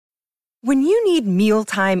When you need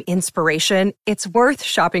mealtime inspiration, it's worth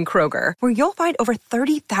shopping Kroger, where you'll find over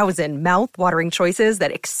 30,000 mouth-watering choices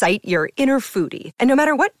that excite your inner foodie. And no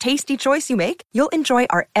matter what tasty choice you make, you'll enjoy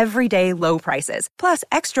our everyday low prices, plus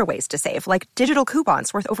extra ways to save, like digital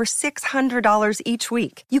coupons worth over $600 each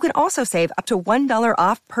week. You can also save up to $1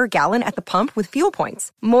 off per gallon at the pump with fuel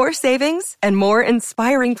points. More savings and more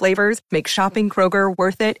inspiring flavors make shopping Kroger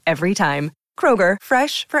worth it every time. Kroger,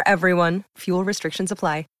 fresh for everyone. Fuel restrictions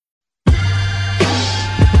apply.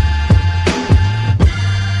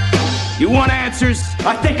 You want answers?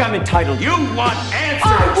 I think I'm entitled. You want answers?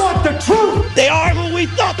 I want the truth! They are who we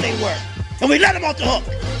thought they were, and we let them off the hook.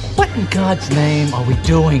 What in God's name are we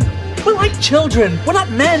doing? We're like children. We're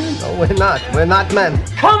not men. No, we're not. We're not men.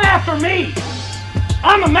 Come after me!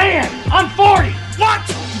 I'm a man. I'm 40. What?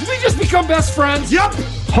 Did we just become best friends? Yup.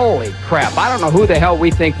 Holy crap. I don't know who the hell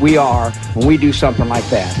we think we are when we do something like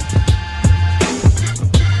that.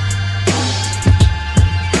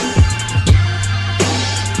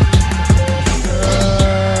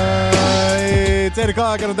 It's 8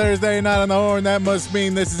 o'clock on a Thursday night on the Horn. That must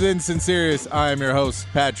mean this is Insinserious. I am your host,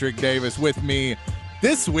 Patrick Davis. With me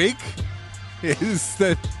this week is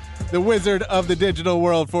the wizard of the digital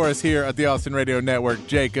world for us here at the Austin Radio Network,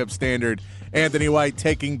 Jacob Standard. Anthony White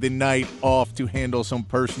taking the night off to handle some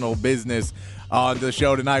personal business. On the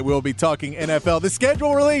show tonight, we'll be talking NFL. The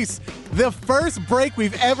schedule release, the first break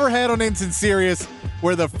we've ever had on Insinserious.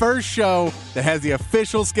 We're the first show that has the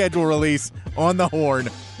official schedule release on the Horn.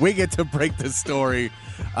 We get to break the story.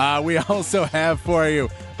 We also have for you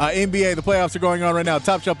NBA. The playoffs are going on right now.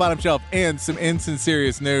 Top shelf, bottom shelf, and some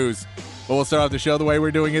Insinserious news. But we'll start off the show the way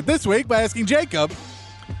we're doing it this week by asking Jacob,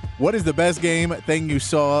 what is the best game thing you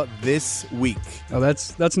saw this week? Oh,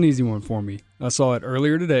 that's an easy one for me. I saw it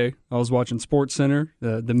earlier today. I was watching SportsCenter,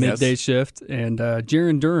 the midday shift, and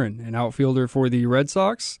Jarren Duran, an outfielder for the Red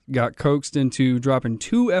Sox, got coaxed into dropping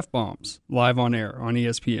 2 F-bombs live on air on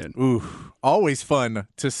ESPN. Ooh, always fun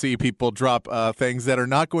to see people drop things that are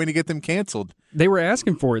not going to get them canceled. They were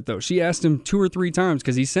asking for it, though. She asked him 2 or 3 times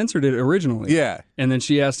because he censored it originally. Yeah. And then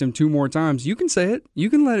she asked him 2 more times, you can say it,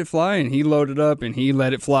 you can let it fly, and he loaded up and he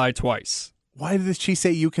let it fly twice. Why did she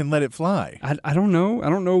say you can let it fly? I don't know. I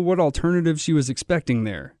don't know what alternative she was expecting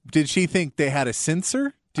there. Did she think they had a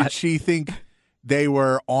censor? Did she think they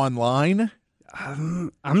were online?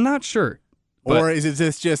 I'm not sure. Or is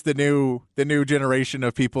this just the new generation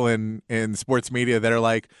of people in sports media that are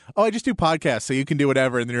like, oh, I just do podcasts, so you can do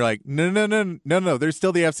whatever, and then you're like, no, there's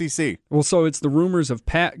still the FCC. Well, so it's the rumors of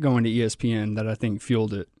Pat going to ESPN that I think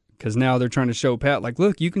fueled it. Because now they're trying to show Pat, like,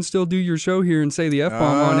 look, you can still do your show here and say the F-bomb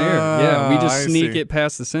on air. Yeah, we just sneak it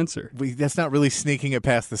past the censor. That's not really sneaking it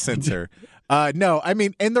past the censor. No, I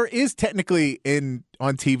mean, and there is technically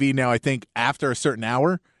on TV now, I think, after a certain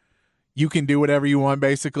hour, you can do whatever you want,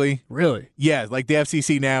 basically. Really? Yeah, like the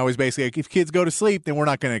FCC now is basically like, if kids go to sleep, then we're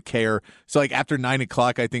not going to care. So, like, after 9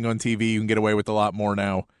 o'clock, I think, on TV, you can get away with a lot more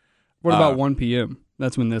now. What about 1 p.m.?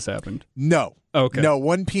 That's when this happened. No. Okay. No,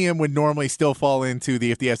 1 p.m. would normally still fall into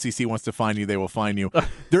if the FCC wants to fine you, they will fine you.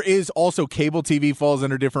 There is also cable TV falls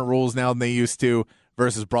under different rules now than they used to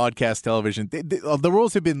versus broadcast television. The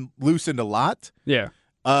rules have been loosened a lot. Yeah.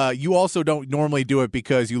 You also don't normally do it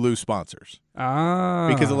because you lose sponsors.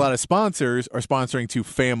 Because a lot of sponsors are sponsoring to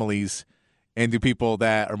families and to people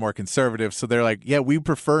that are more conservative. So they're like, yeah, we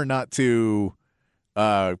prefer not to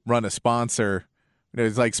run a sponsor.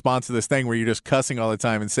 It's like sponsor this thing where you're just cussing all the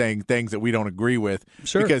time and saying things that we don't agree with.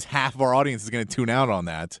 Sure. Because half of our audience is going to tune out on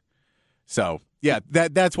that. So, yeah,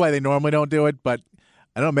 that's why they normally don't do it. But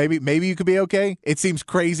I don't know, maybe you could be okay. It seems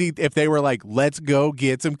crazy if they were like, let's go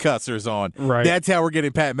get some cussers on. Right. That's how we're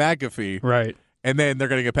getting Pat McAfee. Right. And then they're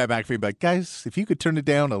going to get Pat McAfee and be like, guys, if you could turn it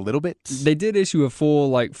down a little bit. They did issue a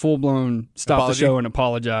full-blown stop Apology? the show and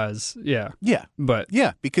apologize. Yeah. Yeah. But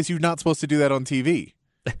yeah, because you're not supposed to do that on TV.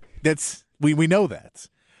 We know that.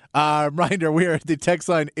 Reminder, the text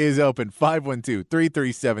line is open,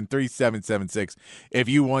 512-337-3776, if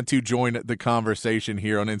you want to join the conversation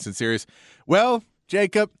here on Insinserious. Well,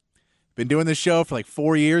 Jacob, been doing this show for like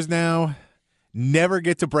 4 years now. Never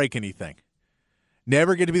get to break anything.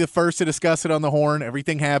 Never get to be the first to discuss it on the Horn.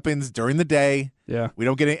 Everything happens during the day. Yeah. We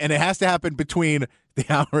don't get it, and it has to happen between the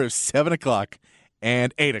hour of 7 o'clock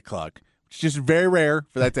and 8 o'clock. It's just very rare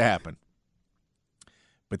for that to happen.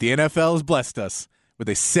 But the NFL has blessed us with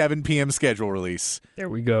a 7 p.m. schedule release. There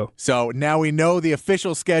we go. So now we know the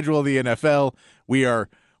official schedule of the NFL. We're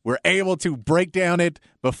able to break down it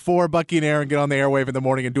before Bucky and Aaron get on the airwave in the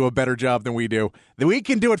morning and do a better job than we do. We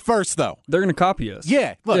can do it first, though. They're going to copy us.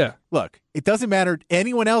 Yeah. Look. It doesn't matter to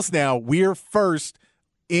anyone else now. We're first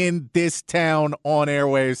in this town on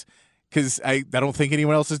airwaves. because I don't think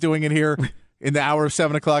anyone else is doing it here in the hour of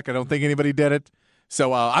 7 o'clock. I don't think anybody did it.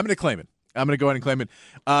 So I'm going to claim it. I'm going to go ahead and claim it.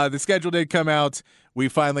 The schedule did come out. We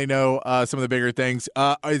finally know some of the bigger things.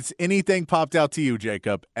 Has anything popped out to you,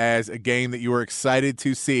 Jacob, as a game that you were excited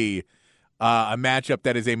to see, a matchup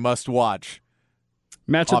that is a must-watch?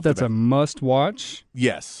 Matchup that's a must-watch?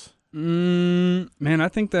 Yes. Man, I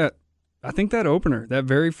think that opener, that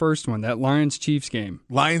very first one, that Lions-Chiefs game.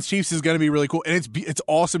 Lions-Chiefs is going to be really cool, and it's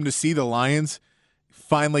awesome to see the Lions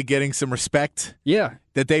finally getting some respect. Yeah.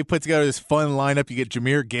 That they put together this fun lineup. You get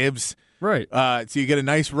Jahmyr Gibbs. Right. So you get a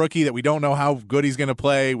nice rookie that we don't know how good he's going to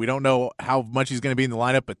play. We don't know how much he's going to be in the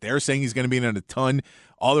lineup, but they're saying he's going to be in a ton.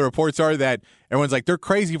 All the reports are that everyone's like, they're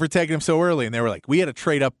crazy for taking him so early. And they were like, we had to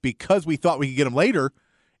trade up because we thought we could get him later.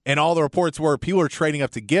 And all the reports were people are trading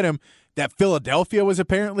up to get him. That Philadelphia was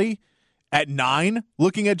apparently at 9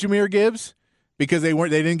 looking at Jahmyr Gibbs because they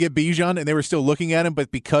didn't get Bijan and they were still looking at him.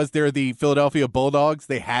 But because they're the Philadelphia Bulldogs,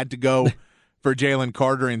 they had to go for Jalen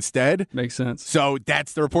Carter instead. Makes sense. So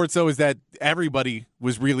that's the reports, though, is that everybody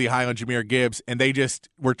was really high on Jahmyr Gibbs, and they just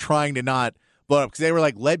were trying to not blow it up because they were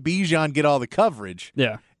like, let Bijan get all the coverage,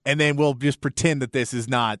 and then we'll just pretend that this is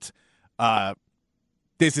not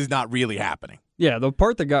really happening. Yeah, the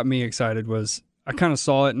part that got me excited was I kind of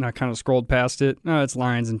saw it and I kind of scrolled past it. Oh, it's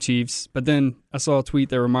Lions and Chiefs. But then I saw a tweet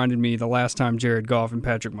that reminded me the last time Jared Goff and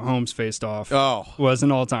Patrick Mahomes faced off was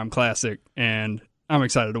an all-time classic, and I'm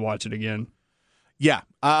excited to watch it again. Yeah,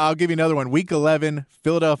 I'll give you another one. Week 11,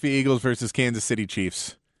 Philadelphia Eagles versus Kansas City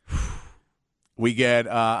Chiefs. We get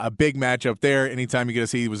a big matchup there. Anytime you get to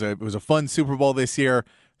see, it was a fun Super Bowl this year.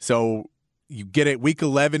 So you get it. Week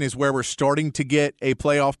 11 is where we're starting to get a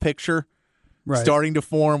playoff picture, starting to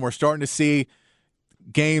form. We're starting to see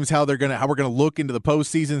games how we're gonna look into the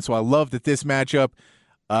postseason. So I love that this matchup.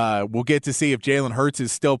 We'll get to see if Jalen Hurts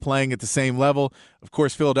is still playing at the same level. Of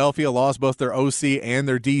course, Philadelphia lost both their OC and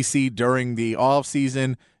their DC during the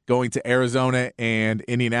offseason, going to Arizona and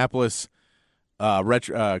Indianapolis,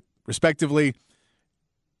 respectively.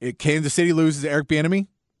 Kansas City loses Eric Bieniemy,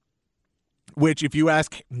 which if you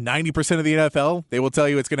ask 90% of the NFL, they will tell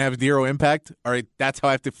you it's going to have zero impact. All right, that's how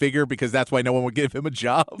I have to figure because that's why no one would give him a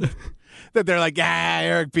job. That they're like,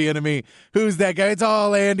 Eric Bieniemy, who's that guy? It's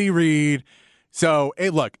all Andy Reid. So, hey,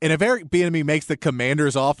 look, and if Eric Bieniemy makes the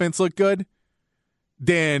Commanders' offense look good,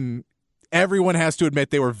 then everyone has to admit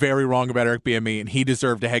they were very wrong about Eric Bieniemy, and he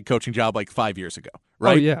deserved a head coaching job like 5 years ago,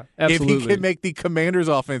 right? Oh, yeah, absolutely. If he can make the Commanders'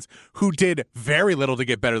 offense, who did very little to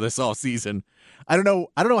get better this offseason, I don't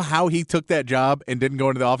know how he took that job and didn't go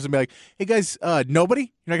into the office and be like, hey, guys, nobody?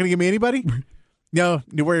 You're not going to give me anybody? No,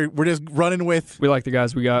 we're just running with. We like the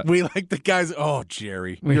guys we got. We like the guys. Oh,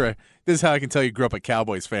 Jerry, you're right. This is how I can tell you grew up a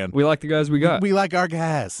Cowboys fan. We like the guys we got. We like our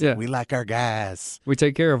guys. Yeah, we like our guys. We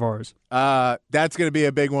take care of ours. That's going to be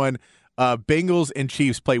a big one. Bengals and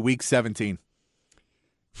Chiefs play Week 17.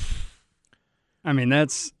 I mean,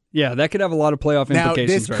 that could have a lot of playoff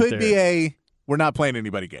implications. Now, this could be we're not playing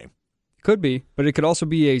anybody game. Could be, but it could also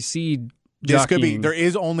be a seed. This could be. There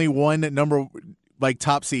is only one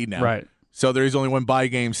top seed now, right? So there is only one bye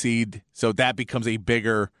game seed, so that becomes a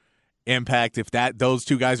bigger impact. If those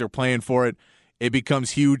two guys are playing for it, it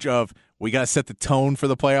becomes huge we got to set the tone for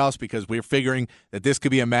the playoffs because we're figuring that this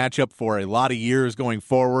could be a matchup for a lot of years going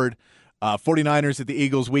forward. 49ers at the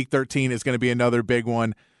Eagles, Week 13 is going to be another big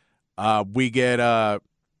one. We get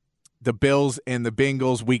the Bills and the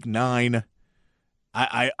Bengals, Week 9.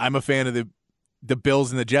 I'm a fan of the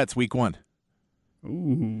Bills and the Jets, Week 1.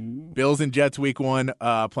 Ooh. Bills and Jets Week 1,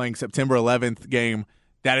 playing September 11th game.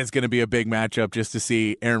 That is going to be a big matchup just to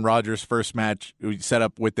see Aaron Rodgers' first match set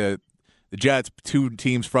up with the Jets. Two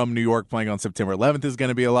teams from New York playing on September 11th is going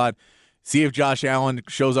to be a lot. See if Josh Allen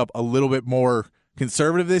shows up a little bit more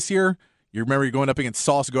conservative this year. You remember you're going up against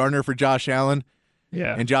Sauce Gardner for Josh Allen.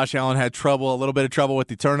 Yeah. And Josh Allen had a little bit of trouble with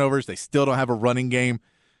the turnovers. They still don't have a running game.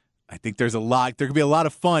 I think there could be a lot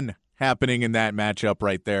of fun happening in that matchup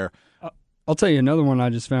right there. I'll tell you another one I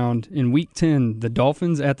just found in Week 10, the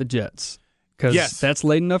Dolphins at the Jets. Because that's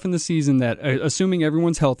late enough in the season that, assuming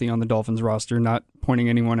everyone's healthy on the Dolphins roster, not pointing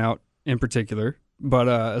anyone out in particular, but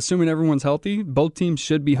assuming everyone's healthy, both teams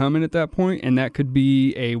should be humming at that point, and that could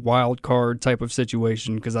be a wild card type of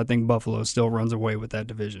situation because I think Buffalo still runs away with that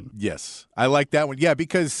division. Yes, I like that one. Yeah,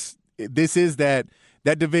 because this is that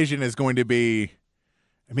division is going to be,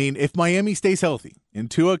 I mean, if Miami stays healthy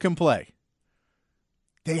and Tua can play,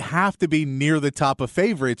 they have to be near the top of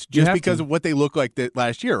favorites just because of what they look like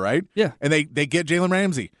last year, right? Yeah. And they get Jalen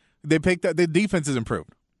Ramsey. They picked the defense is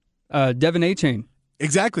improved. Devin A-Chain.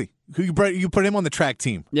 Exactly. You put him on the track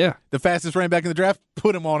team. Yeah. The fastest running back in the draft,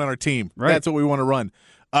 put him on our team. Right. That's what we want to run.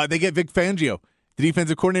 They get Vic Fangio. The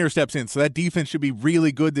defensive coordinator steps in, so that defense should be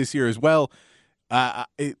really good this year as well. I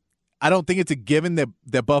don't think it's a given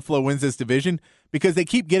that Buffalo wins this division because they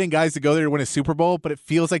keep getting guys to go there to win a Super Bowl, but it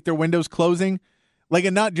feels like their window's closing. Like,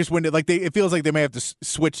 and not just window, like it feels like they may have to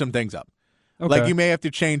switch some things up. Okay. Like you may have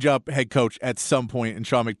to change up head coach at some point in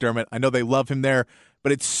Sean McDermott. I know they love him there,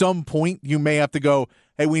 but at some point you may have to go,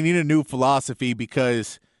 hey, we need a new philosophy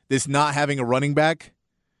because this not having a running back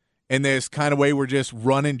and this kind of way we're just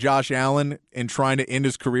running Josh Allen and trying to end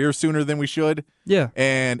his career sooner than we should. Yeah.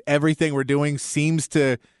 And everything we're doing seems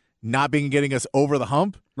to not being getting us over the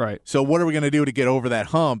hump. Right. So what are we going to do to get over that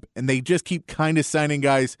hump? And they just keep kind of signing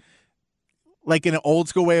guys like in an old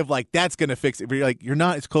school way of like, that's going to fix it. But you're like, you're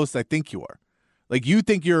not as close as I think you are. Like you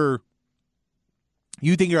think you're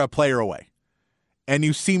a player away, and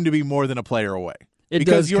you seem to be more than a player away. It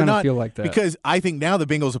does kind of feel like that. Because I think now the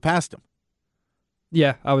Bengals have passed them.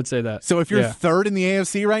 Yeah, I would say that. So if you're third in the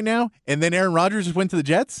AFC right now, and then Aaron Rodgers just went to the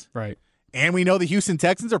Jets, right? And we know the Houston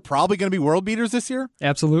Texans are probably going to be world beaters this year.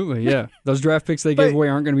 Absolutely, yeah. Those draft picks they gave away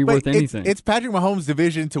aren't going to be worth anything. It's Patrick Mahomes'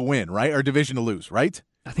 division to win, right? Or division to lose, right?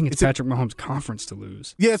 I think it's Patrick Mahomes' conference to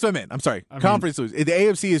lose. Yeah, that's what I meant. I'm sorry. Conference to lose. The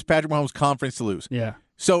AFC is Patrick Mahomes' conference to lose. Yeah.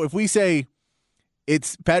 So if we say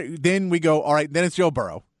it's then we go, all right, then it's Joe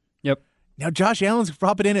Burrow. Yep. Now Josh Allen's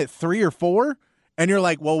dropping in at 3 or 4, and you're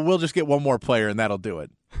like, well, we'll just get one more player, and that'll do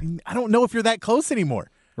it. I don't know if you're that close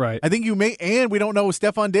anymore. Right. I think you may, and we don't know if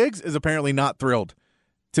Stephon Diggs is apparently not thrilled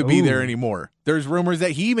to be there anymore. There's rumors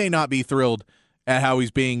that he may not be thrilled at how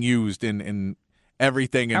he's being used and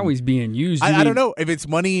everything. How he's being used? I don't know if it's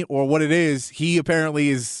money or what it is. He apparently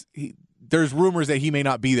is. There's rumors that he may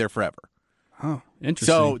not be there forever. Oh, interesting.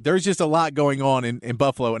 So there's just a lot going on in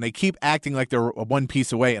Buffalo, and they keep acting like they're one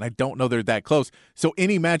piece away, and I don't know they're that close. So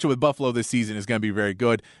any matchup with Buffalo this season is going to be very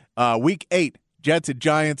good. Week 8, Jets at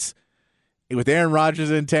Giants. With Aaron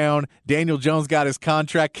Rodgers in town, Daniel Jones got his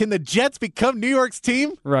contract. Can the Jets become New York's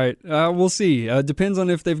team? Right. We'll see. Depends on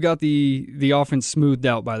if they've got the offense smoothed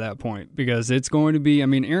out by that point, because it's going to be, I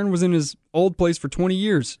mean, Aaron was in his old place for 20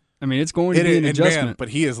 years. I mean, it's going to be an adjustment. Man, but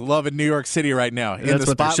he is loving New York City right now. That's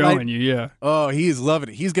the what spotlight. They're showing you, yeah. Oh, he is loving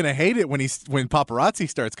it. He's going to hate it when paparazzi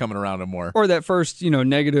starts coming around him more. Or that first,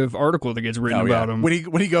 negative article that gets written about him. When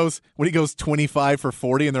he goes 25 for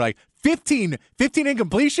 40, and they're like 15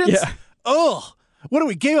 incompletions. Yeah. Oh. What do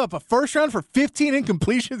we gave up a first round for 15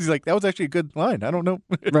 incompletions? He's like, that was actually a good line. I don't know.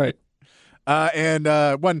 Right.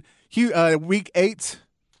 Week 8,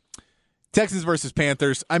 Texans versus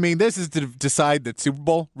Panthers. I mean, this is to decide the Super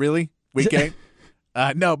Bowl, really. Week 8.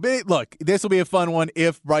 No, but look, this will be a fun one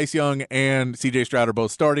if Bryce Young and C.J. Stroud are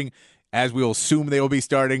both starting, as we will assume they will be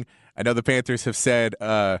starting. I know the Panthers have said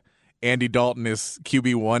Andy Dalton is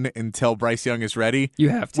QB1 until Bryce Young is ready. You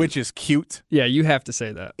have to. Which is cute. Yeah, you have to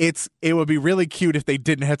say that. It would be really cute if they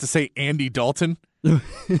didn't have to say Andy Dalton.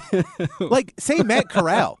 Like, say Matt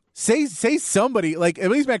Corral. Say somebody, like, at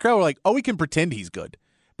least Matt Corral were like, oh, we can pretend he's good.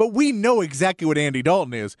 But we know exactly what Andy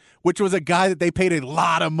Dalton is, which was a guy that they paid a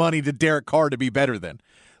lot of money to Derek Carr to be better than.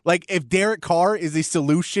 Like, if Derek Carr is a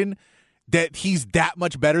solution that he's that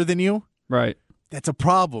much better than you, right? That's a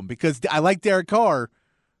problem, because I like Derek Carr,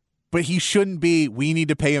 but he shouldn't be, we need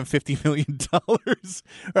to pay him $50 million or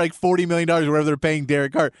like $40 million or whatever they're paying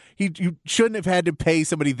Derek Carr. You shouldn't have had to pay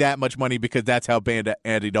somebody that much money because that's how bad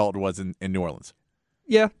Andy Dalton was in New Orleans.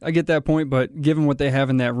 Yeah, I get that point, but given what they have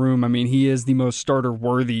in that room, I mean, he is the most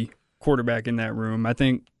starter-worthy quarterback in that room. I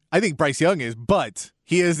think Bryce Young is, but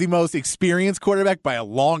he is the most experienced quarterback by a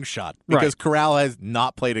long shot because Corral has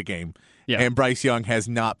not played a game, and Bryce Young has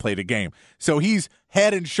not played a game. So he's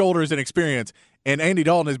head and shoulders in experience. And Andy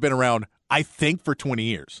Dalton has been around, I think, for 20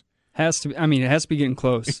 years. It has to be getting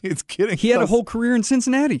close. It's getting He had a whole career in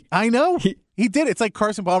Cincinnati. I know. He did. It's like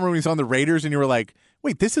Carson Palmer when he was on the Raiders, and you were like,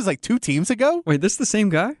 wait, this is like 2 teams ago? Wait, this is the same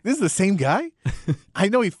guy? This is the same guy? I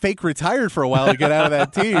know he fake retired for a while to get out of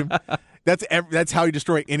that team. That's how you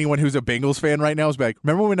destroy anyone who's a Bengals fan right now. Is like,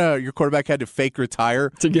 remember when your quarterback had to fake retire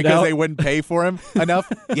because they wouldn't pay for him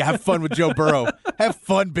enough? Yeah, have fun with Joe Burrow. Have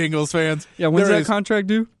fun, Bengals fans. Yeah, when's that contract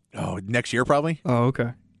due? Oh, next year probably. Oh,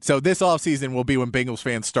 okay. So this offseason will be when Bengals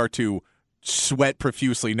fans start to sweat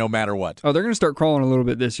profusely no matter what. Oh, they're going to start crawling a little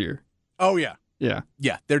bit this year. Oh, yeah. Yeah.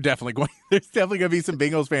 Yeah, they're definitely going. There's definitely going to be some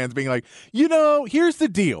Bengals fans being like, here's the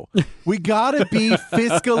deal. We got to be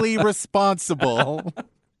fiscally responsible.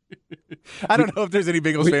 I don't know if there's any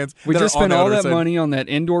Bengals fans. We just spent all that money on that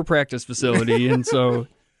indoor practice facility, and so.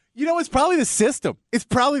 It's probably the system.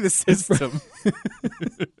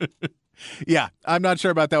 Yeah, I'm not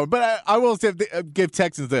sure about that one. But I will give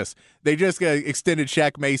Texans this. They just extended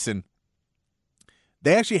Shaq Mason.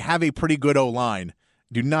 They actually have a pretty good O-line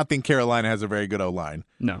do not think Carolina has a very good O-line.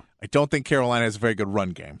 No. I don't think Carolina has a very good run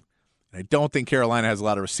game. And I don't think Carolina has a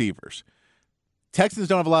lot of receivers. Texans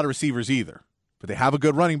don't have a lot of receivers either, but they have a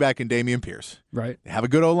good running back in Dameon Pierce. Right. They have a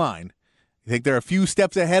good O-line. I think they're a few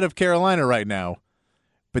steps ahead of Carolina right now,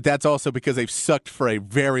 but that's also because they've sucked for a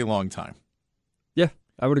very long time. Yeah,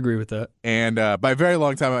 I would agree with that. And by very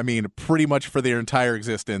long time, I mean pretty much for their entire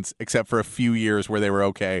existence, except for a few years where they were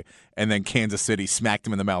okay, and then Kansas City smacked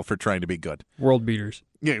them in the mouth for trying to be good. World beaters.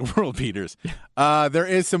 Yeah, world beaters. There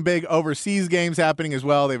is some big overseas games happening as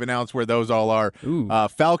well. They've announced where those all are.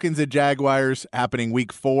 Falcons at Jaguars happening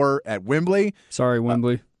week 4 at Wembley. Sorry,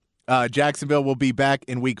 Wembley. Jacksonville will be back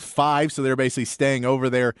in week 5, so they're basically staying over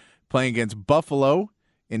there playing against Buffalo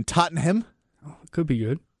in Tottenham. Oh, could be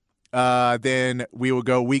good. Then we will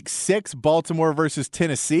go week 6, Baltimore versus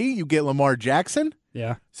Tennessee. You get Lamar Jackson.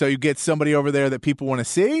 Yeah. So you get somebody over there that people want to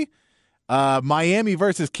see. Miami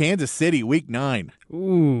versus Kansas City, week 9.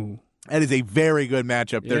 Ooh. That is a very good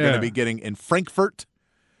matchup they're going to be getting in Frankfurt.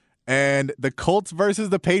 And the Colts versus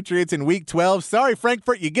the Patriots in week 12. Sorry,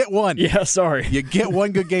 Frankfurt, you get one. Yeah, sorry. You get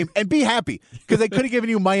one good game. And be happy, because they could have given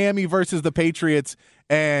you Miami versus the Patriots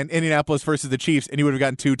and Indianapolis versus the Chiefs, and you would have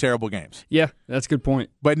gotten 2 terrible games. Yeah, that's a good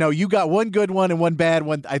point. But no, you got one good one and one bad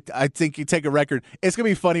one. I think you take a record. It's going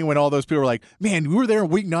to be funny when all those people are like, man, we were there in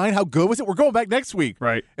week 9. How good was it? We're going back next week.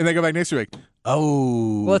 Right. And they go back next week.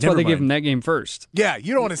 Oh, well, that's why they give them that game first. Yeah,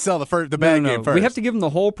 you don't want to sell the bad game first. We have to give them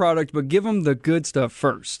the whole product, but give them the good stuff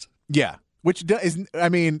first. Yeah, which is, I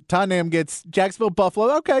mean, Tottenham gets Jacksonville,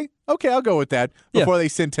 Buffalo. Okay, I'll go with that before they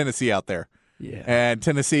send Tennessee out there. Yeah. And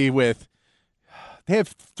Tennessee they have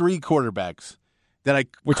 3 quarterbacks that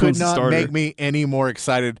Which could one's the not starter? make me any more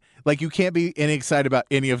excited. Like, you can't be any excited about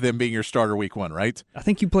any of them being your starter week 1, right? I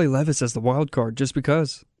think you play Levis as the wild card just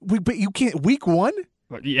because. But you can't week 1?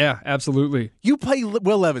 But yeah, absolutely. You play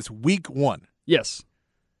Will Levis week 1. Yes.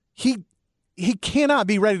 He cannot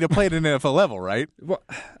be ready to play at an NFL level, right? Well,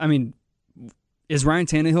 I mean, is Ryan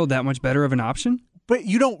Tannehill that much better of an option? But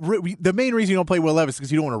you don't. The main reason you don't play Will Levis is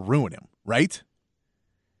because you don't want to ruin him, right?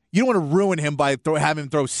 You don't want to ruin him by having him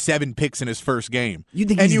throw 7 picks in his first game. You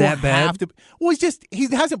think he's that bad? Well, he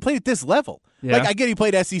hasn't played at this level. Yeah. Like, I get he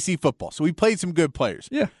played SEC football, so he played some good players.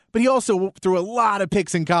 Yeah. But he also threw a lot of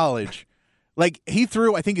picks in college. Like, he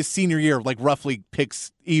threw, I think, his senior year, like, roughly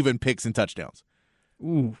even picks and touchdowns.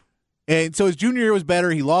 Ooh. And so his junior year was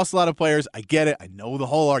better. He lost a lot of players. I get it. I know the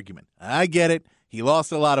whole argument. I get it. He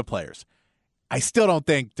lost a lot of players. I still don't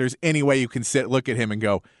think there's any way you can look at him and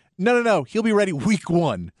go, no, he'll be ready week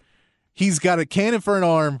 1. He's got a cannon for an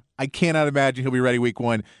arm. I cannot imagine he'll be ready week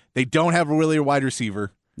 1. They don't have really a wide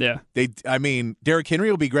receiver. Yeah. Derrick Henry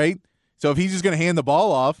will be great. So if he's just going to hand the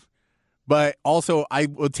ball off, but also I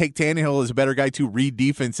would take Tannehill as a better guy to read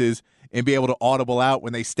defenses and be able to audible out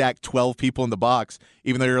when they stack 12 people in the box,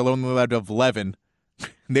 even though you're only allowed to have 11.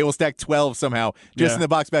 They will stack 12 somehow just in the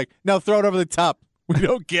box back. No, throw it over the top. We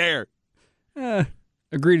don't care.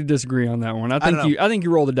 Agree to disagree on that one. I think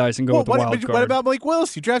you roll the dice and go with the wild card. What about Malik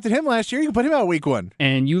Willis? You drafted him last year. You can put him out week 1.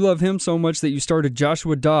 And you love him so much that you started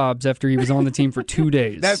Joshua Dobbs after he was on the team for 2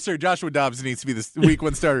 days. That's true. Joshua Dobbs needs to be the week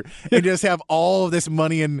 1 starter and just have all of this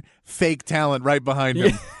money and fake talent right behind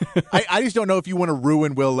him. I just don't know if you want to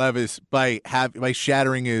ruin Will Levis by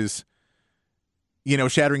shattering his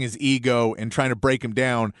ego and trying to break him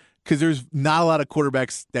down, because there's not a lot of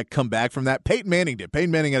quarterbacks that come back from that. Peyton Manning did.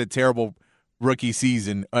 Peyton Manning had a terrible rookie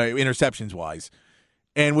season, interceptions-wise,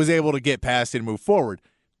 and was able to get past it and move forward.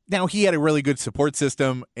 Now, he had a really good support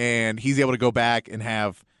system, and he's able to go back and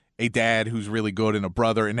have a dad who's really good and a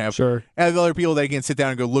brother, and have other people that can sit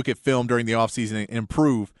down and go look at film during the offseason and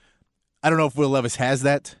improve. I don't know if Will Levis has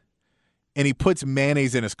that, and he puts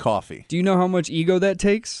mayonnaise in his coffee. Do you know how much ego that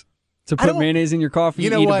takes? To put mayonnaise in your coffee,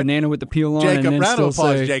 eat a banana with the peel on, Jacob, and then round still of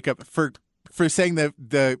applause, say, Jacob, for saying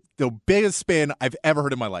the biggest spin I've ever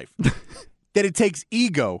heard in my life. That it takes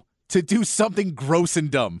ego to do something gross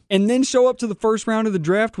and dumb. And then show up to the first round of the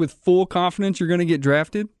draft with full confidence you're going to get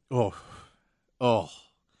drafted? Oh.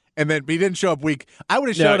 And then he didn't show up week. I would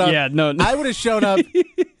have showed up. Yeah, no. I would have shown up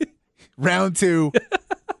round 2,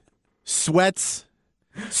 sweats,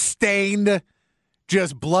 stained,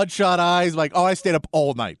 just bloodshot eyes, like, I stayed up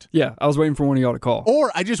all night. Yeah, I was waiting for one of y'all to call.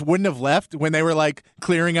 Or I just wouldn't have left when they were, like,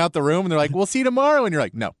 clearing out the room, and they're like, we'll see you tomorrow. And you're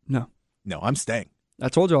like, no, I'm staying. I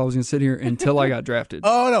told you I was going to sit here until I got drafted.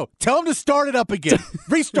 Oh, no. Tell him to start it up again.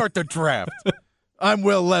 Restart the draft. I'm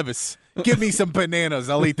Will Levis. Give me some bananas.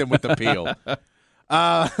 I'll eat them with the peel.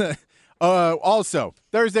 Also,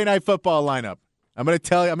 Thursday Night Football lineup. I'm going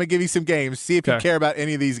to give you some games. See if you care about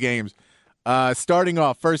any of these games. Starting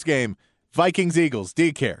off, first game, Vikings-Eagles. Do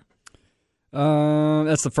you care?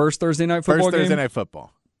 That's the first Thursday night football game? First Thursday night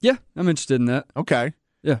football. Yeah, I'm interested in that. Okay.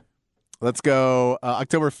 Yeah. Let's go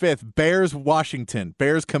October 5th, Bears-Washington,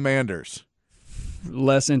 Bears-Commanders.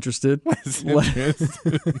 Less interested.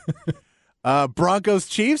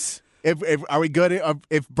 Broncos-Chiefs? If are we good?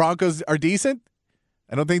 If Broncos are decent?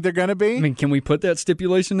 I don't think they're going to be. I mean, can we put that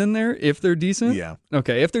stipulation in there if they're decent? Yeah.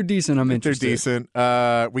 Okay, if they're decent, I'm interested. If they're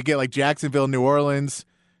decent. We get like Jacksonville, New Orleans,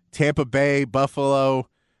 Tampa Bay, Buffalo,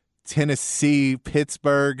 Tennessee,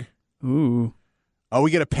 Pittsburgh. Ooh. Oh,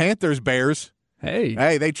 we get a Panthers-Bears.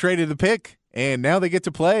 Hey, they traded the pick, and now they get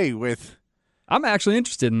to play with. I'm actually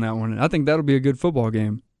interested in that one. I think that'll be a good football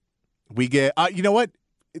game. We get, you know what?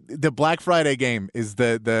 The Black Friday game is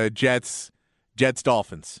the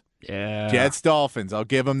Jets-Dolphins. Yeah. Jets-Dolphins. I'll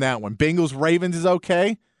give them that one. Bengals-Ravens is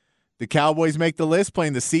okay. The Cowboys make the list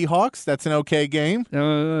playing the Seahawks. That's an okay game.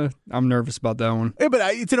 I'm nervous about that one. Yeah,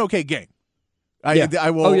 but it's an okay game. Yeah.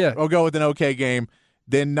 I'll go with an okay game.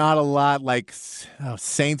 Then not a lot like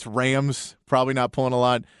Saints-Rams. Probably not pulling a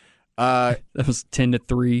lot. That was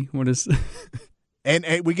 10-3. What is? And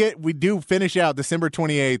we do finish out December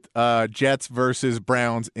 28th. Jets versus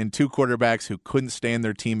Browns and two quarterbacks who couldn't stand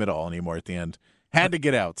their team at all anymore at the end. Had to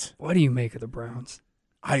get out. What do you make of the Browns?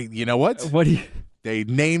 You know what? What do you? They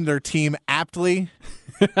named their team aptly.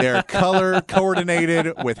 They're color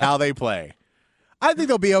coordinated with how they play. I think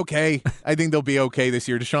they'll be okay. I think they'll be okay this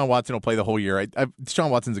year. Deshaun Watson will play the whole year.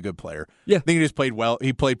 Deshaun Watson's a good player. Yeah. I think he just played well.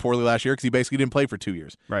 He played poorly last year because he basically didn't play for 2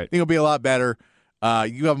 years. Right. I think he'll be a lot better.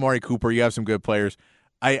 You have Amari Cooper. You have some good players.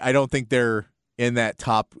 I don't think they're in that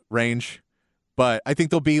top range, but I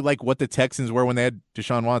think they'll be like what the Texans were when they had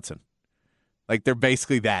Deshaun Watson. Like they're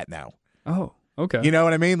basically that now. Oh, okay. You know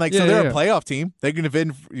what I mean? Like, so they're a playoff team. They can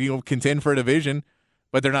contend for a division,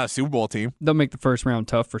 but they're not a Super Bowl team. They'll make the first round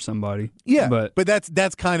tough for somebody. Yeah, but that's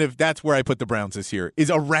where I put the Browns this year, is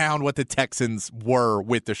around what the Texans were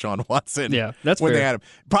with Deshaun Watson. Yeah, that's when fair. They had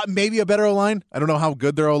him. Maybe a better O-line. I don't know how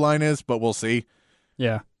good their O-line is, but we'll see.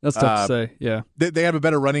 Yeah, that's tough to say. Yeah, they have a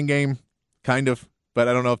better running game, kind of, but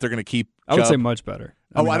I don't know if they're going to keep. I would say much better.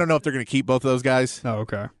 I don't know if they're going to keep both of those guys. Oh,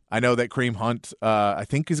 okay. I know that Kareem Hunt, I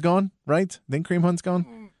think, is gone, right? I think Kareem Hunt's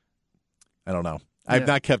gone. I don't know. I've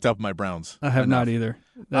not kept up with my Browns. I have not either.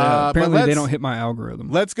 Apparently, they don't hit my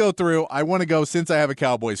algorithm. Let's go through. I want to go, since I have a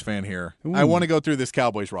Cowboys fan here, I want to go through this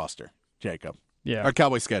Cowboys roster, Jacob. Yeah. Our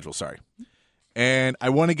Cowboys schedule, sorry. And I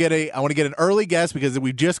want to get an early guess because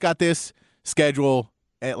we just got this schedule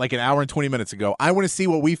like an hour and 20 minutes ago. I want to see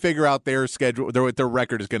what we figure out their schedule, what their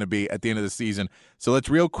record is going to be at the end of the season. So let's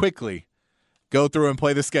real quickly go through and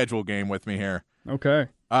play the schedule game with me here. Okay.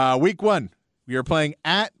 Week 1, we are playing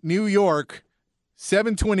at New York,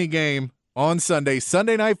 7:20 game on Sunday,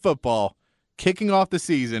 Sunday Night Football, kicking off the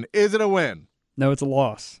season. Is it a win? No, it's a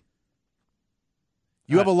loss.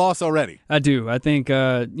 You have a loss already. I do. I think,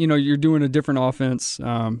 you're doing a different offense.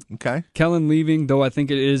 Okay. Kellen leaving, though I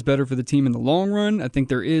think it is better for the team in the long run, I think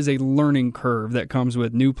there is a learning curve that comes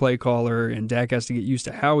with new play caller, and Dak has to get used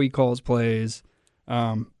to how he calls plays.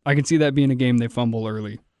 I can see that being a game they fumble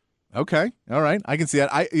early. Okay. All right. I can see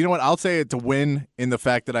that. You know what? I'll say it to win in the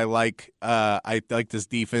fact that I like this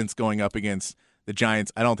defense going up against the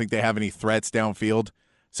Giants. I don't think they have any threats downfield.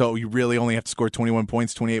 So you really only have to score 21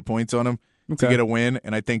 points, 28 points on them to get a win.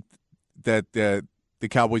 And I think that the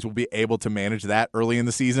Cowboys will be able to manage that early in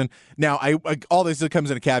the season. Now, all this comes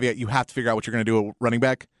in a caveat. You have to figure out what you're going to do at running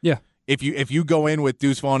back. Yeah. If you go in with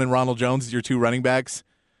Deuce Vaughn and Ronald Jones as your two running backs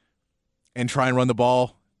and try and run the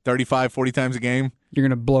ball 35, 40 times a game, you're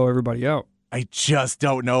going to blow everybody out. I just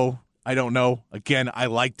don't know. I don't know. Again, I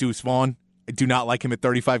like Deuce Vaughn. I do not like him at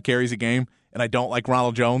 35 carries a game, and I don't like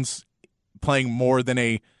Ronald Jones playing more than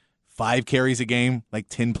a 5 carries a game, like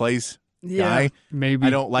 10 plays guy. Maybe. I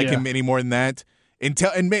don't like him any more than that.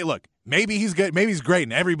 Look, maybe he's good. Maybe he's great,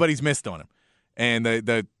 and everybody's missed on him. And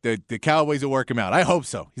the Cowboys will work him out. I hope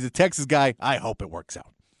so. He's a Texas guy. I hope it works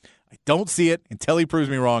out. I don't see it until he proves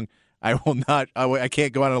me wrong. I will not. I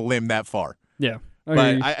can't go out on a limb that far. Yeah.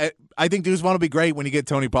 But I think Deuce Vaughn will be great when you get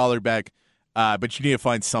Tony Pollard back. But you need to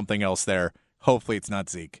find something else there. Hopefully it's not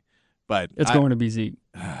Zeke. But it's going to be Zeke.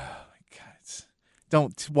 Oh my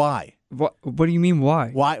God! Why? What do you mean?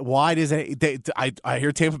 Why? Why does it? I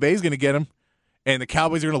hear Tampa Bay is going to get him, and the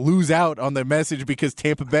Cowboys are going to lose out on the message because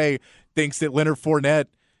Tampa Bay thinks that Leonard Fournette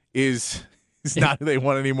is not who they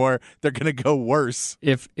want anymore. They're going to go worse.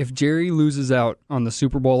 If Jerry loses out on the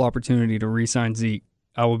Super Bowl opportunity to re-sign Zeke,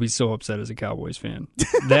 I will be so upset as a Cowboys fan.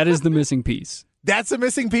 That is the missing piece. That's the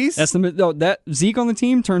missing piece? That Zeke on the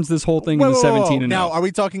team turns this whole thing into 17-0. Now, are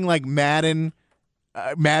we talking like Madden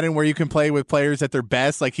Madden where you can play with players at their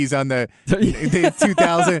best. Like he's on the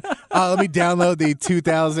 2000. Let me download the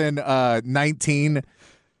 2019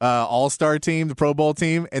 All-Star team, the Pro Bowl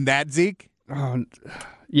team, and that Zeke.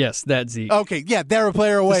 Yes, that Zeke. Okay, yeah, they're a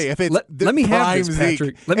player away. If it's let me have this,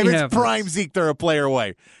 Patrick. If it's prime Zeke, they're a player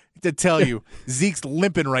away. To tell you, Zeke's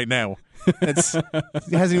limping right now.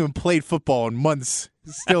 He hasn't even played football in months.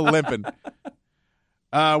 He's still limping.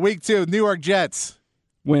 Week 2, New York Jets.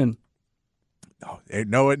 Win.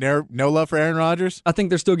 No love for Aaron Rodgers? I think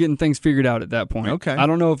they're still getting things figured out at that point. Okay. I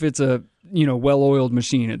don't know if it's a well-oiled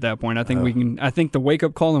machine at that point. I think I think the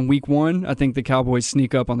wake-up call in week 1, I think the Cowboys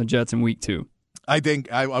sneak up on the Jets in week 2. I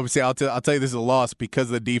think I would say I'll tell you this is a loss because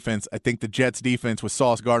of the defense. I think the Jets defense with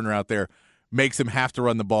Sauce Gardner out there makes them have to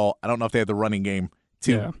run the ball. I don't know if they have the running game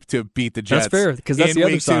to beat the Jets. That's fair because that's the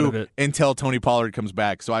other side of it. Until Tony Pollard comes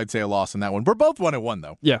back. So I'd say a loss in that one. We're both 1-1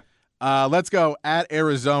 though. Yeah. Let's go at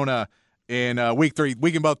Arizona in week 3.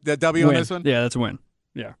 We can both W win. On this one? Yeah, that's a win.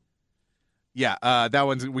 Yeah. Yeah, that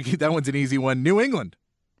one's an easy one. New England.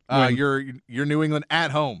 You're New England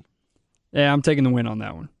at home. Yeah, I'm taking the win on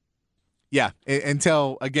that one. Yeah,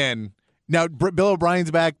 until again. Now Bill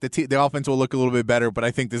O'Brien's back. The offense will look a little bit better, but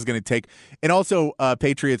I think this is going to take. And also,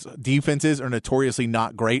 Patriots defenses are notoriously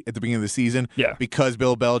not great at the beginning of the season. Yeah, because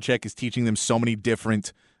Bill Belichick is teaching them so many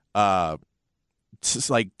different,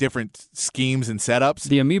 different schemes and setups.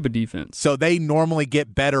 The amoeba defense. So they normally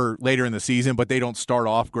get better later in the season, but they don't start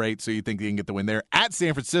off great. So you think they can get the win there at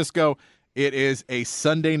San Francisco? It is a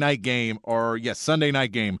Sunday night game, Sunday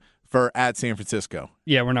night game for at San Francisco.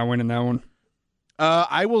 Yeah, we're not winning that one.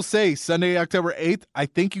 I will say Sunday, October 8th, I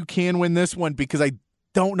think you can win this one because I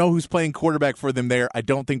don't know who's playing quarterback for them there. I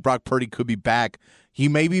don't think Brock Purdy could be back. He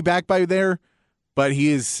may be back by there, but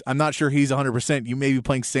I'm not sure he's 100%. You may be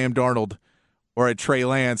playing Sam Darnold or a Trey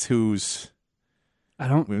Lance who's I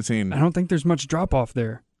don't think there's much drop-off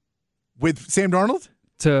there. With Sam Darnold?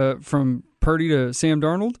 From Purdy to Sam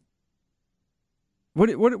Darnold?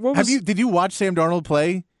 What was Did you watch Sam Darnold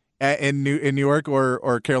play in New York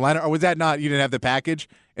or Carolina, or was that not you didn't have the package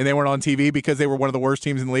and they weren't on TV because they were one of the worst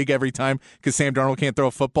teams in the league every time because Sam Darnold can't throw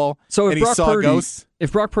a football? So and he saw ghosts.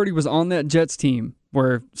 If Brock Purdy was on that Jets team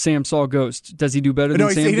where Sam saw ghosts, does he do better than Sam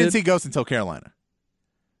did? No, he didn't see ghosts until Carolina.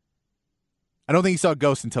 I don't think he saw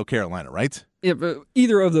ghosts until Carolina, right? Yeah,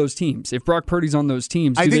 either of those teams. If Brock Purdy's on those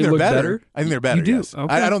teams, do they look better? I think they're better. You do? Yes.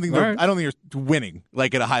 Okay. I don't think they're winning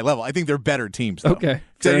like at a high level. I think they're better teams. Though. Okay. I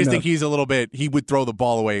just think he's a little bit. He would throw the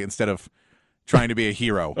ball away instead of trying to be a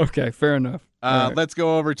hero. Okay, fair enough. Right. Let's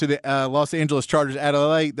go over to the Los Angeles Chargers at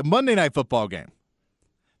LA, the Monday Night Football game.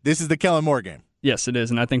 This is the Kellen Moore game. Yes, it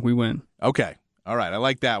is, and I think we win. Okay. All right. I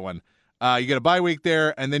like that one. You get a bye week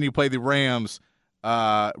there, and then you play the Rams.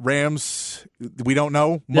 Rams, we don't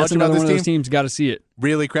know much about this team. That's another one of those teams. Got to see it.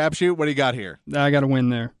 Really crapshoot? What do you got here? I got a win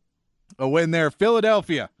there. A win there.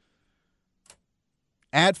 Philadelphia.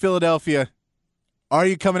 At Philadelphia. Are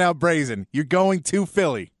you coming out brazen? You're going to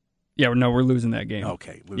Philly. Yeah, no, we're losing that game.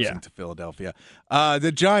 Okay, losing to Philadelphia.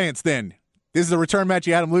 The Giants then. This is a return match.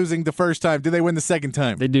 You had them losing the first time. Do they win the second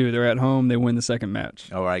time? They do. They're at home. They win the second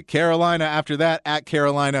match. All right. Carolina after that. At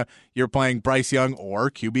Carolina, you're playing Bryce Young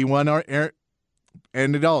or QB1 or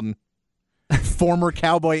Andy Dalton. Former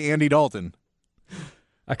Cowboy Andy Dalton.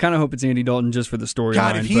 I kind of hope it's Andy Dalton just for the storyline.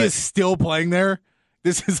 God, if he is still playing there,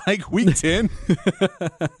 this is like week 10. Dude,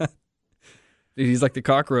 he's like the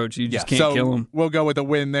cockroach. You just can't kill him. We'll go with a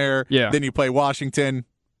win there. Yeah. Then you play Washington.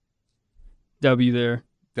 W there.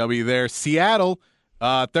 Seattle,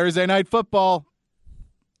 Thursday Night Football.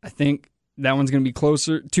 I think that one's going to be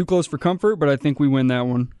too close for comfort, but I think we win that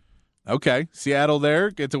one. Okay. Seattle there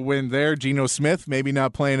gets a win there. Geno Smith maybe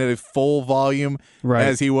not playing at a full volume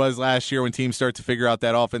as he was last year when teams start to figure out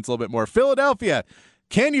that offense a little bit more. Philadelphia,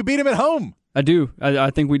 can you beat him at home? I do. I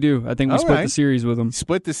think we do. I think we split the series with them.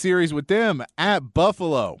 Split the series with them at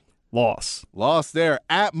Buffalo. Loss there.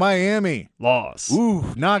 At Miami. Loss.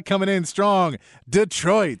 Ooh, not coming in strong.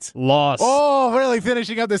 Detroit. Loss. Oh, really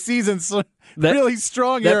finishing up the season really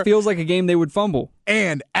strong here. That feels like a game they would fumble.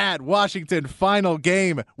 And at Washington, final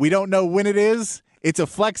game. We don't know when it is. It's a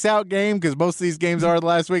flex-out game because most of these games are the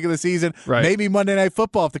last week of the season. Right. Maybe Monday Night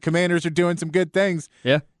Football if the Commanders are doing some good things.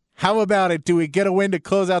 Yeah. How about it? Do we get a win to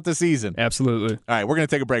close out the season? Absolutely. All right, we're going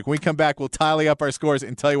to take a break. When we come back, we'll tally up our scores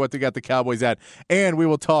and tell you what they got the Cowboys at. And we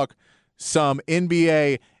will talk some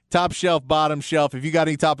NBA top shelf, bottom shelf. If you got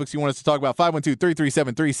any topics you want us to talk about,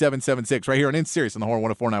 512-337-3776 right here on Insinserious on the Horn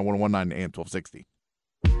 104.9, 101.9 AM 1260.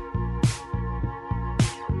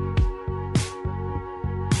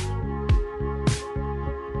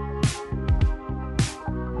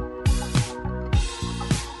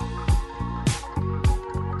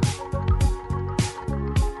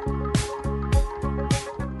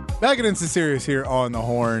 Back at Insinserious here on the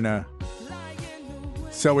Horn.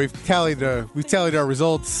 So we've tallied our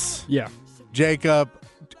results. Yeah. Jacob,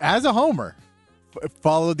 as a homer,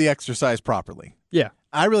 followed the exercise properly. Yeah.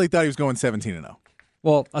 I really thought he was going 17-0.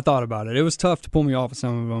 Well, I thought about it. It was tough to pull me off of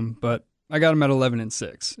some of them, but I got him at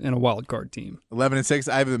 11-6 in a wild card team. 11-6.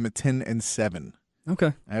 I have him at 10-7.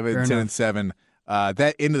 Okay. I have it at 10-7.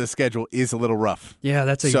 That end of the schedule is a little rough. Yeah,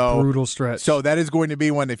 that's a brutal stretch. So that is going to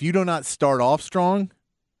be one, if you do not start off strong,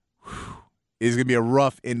 it's going to be a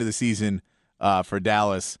rough end of the season for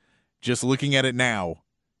Dallas. Just looking at it now,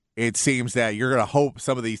 it seems that you're going to hope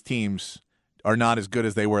some of these teams are not as good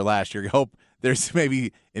as they were last year. You hope there's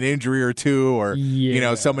maybe an injury or two, or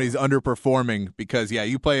somebody's underperforming, because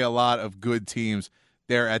you play a lot of good teams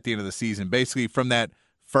there at the end of the season. Basically, from that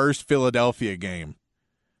first Philadelphia game,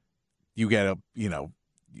 you get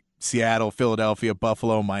Seattle, Philadelphia,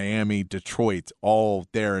 Buffalo, Miami, Detroit, all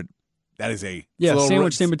there. That is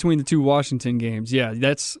sandwiched in between the two Washington games. Yeah,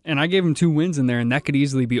 and I gave him 2 wins in there, and that could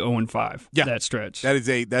easily be 0-5. Yeah, that stretch. That is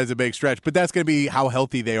a big stretch, but that's going to be how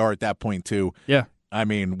healthy they are at that point too. Yeah, I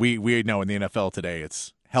mean, we know in the NFL today,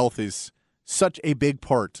 health is such a big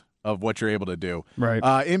part of what you're able to do. Right.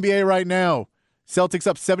 NBA right now, Celtics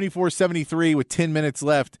up 74-73 with 10 minutes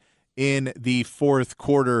left in the fourth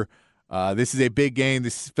quarter. This is a big game.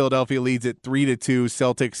 Philadelphia leads it 3-2.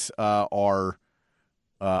 Celtics are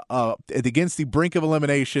against the brink of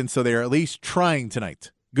elimination, so they are at least trying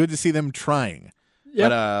tonight. Good to see them trying. Yep.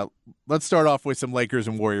 But let's start off with some Lakers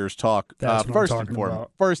and Warriors talk. That's what I'm talking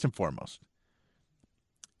about. First and foremost,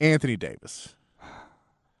 Anthony Davis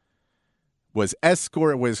was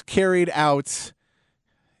carried out.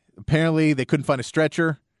 Apparently, they couldn't find a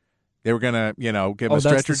stretcher. They were gonna, give him a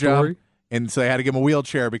stretcher job, and so they had to give him a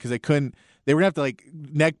wheelchair because they couldn't. They were gonna have to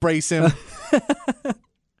neck brace him.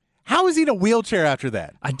 How is he in a wheelchair after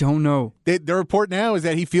that? I don't know. The report now is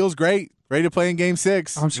that he feels great, ready to play in Game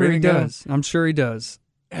 6. I'm sure he does. I'm sure he does.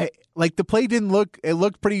 The play it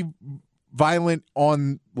looked pretty violent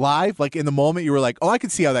on live. Like, in the moment, you were like, oh, I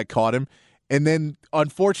could see how that caught him. And then,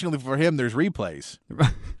 unfortunately for him, there's replays.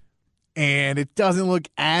 And it doesn't look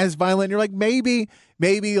as violent. You're like, maybe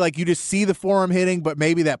like you just see the forearm hitting, but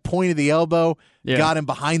maybe that point of the elbow got him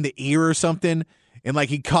behind the ear or something. And,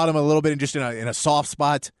 he caught him a little bit in a soft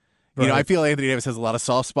spot. Right. I feel Anthony Davis has a lot of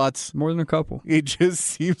soft spots. More than a couple. It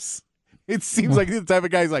seems like the type of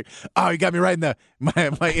guy who's like, oh, he got me right in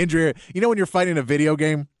my injury. You know when you're fighting a video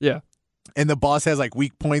game? Yeah. And the boss has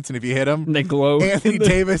weak points, and if you hit him, they glow. Anthony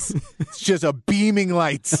Davis, it's just a beaming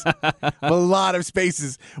lights. A lot of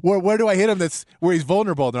spaces. Where do I hit him that's where he's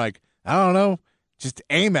vulnerable? And they're like, I don't know. Just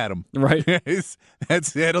aim at him. Right.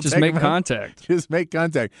 That's it. Just make contact. Just make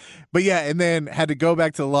contact. But and then had to go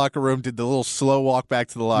back to the locker room, did the little slow walk back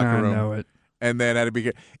to the locker room. I know it. And then had to be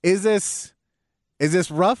good. Is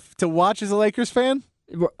this rough to watch as a Lakers fan?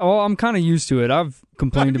 Oh, I'm kind of used to it. I've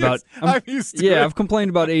complained about I'm used to it. I've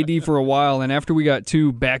complained about AD for a while, and after we got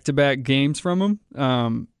 2 back-to-back games from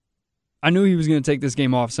him, I knew he was going to take this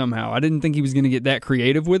game off somehow. I didn't think he was going to get that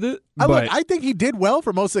creative with it. I think he did well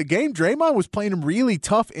for most of the game. Draymond was playing him really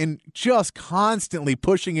tough and just constantly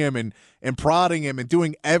pushing him and prodding him and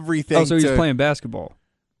doing everything. Oh, so he was playing basketball.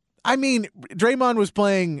 I mean, Draymond was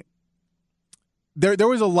playing. There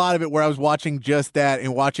was a lot of it where I was watching just that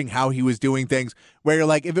and watching how he was doing things, where you're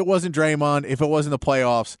like, if it wasn't Draymond, if it wasn't the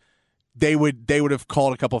playoffs, they would have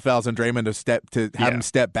called a couple fouls on Draymond to have him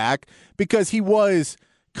step back, because he was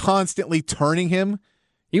constantly turning him.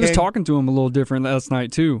 He was talking to him a little different last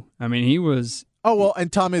night too. I mean, he was. Oh, well,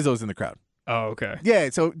 and Tom Izzo's in the crowd. Oh, okay. Yeah,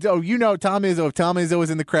 so Tom Izzo. If Tom Izzo was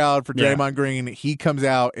in the crowd for Draymond Green, he comes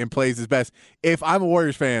out and plays his best. If I'm a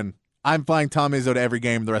Warriors fan, I'm flying Tom Izzo to every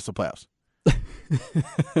game the rest of the playoffs.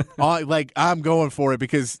 I'm going for it,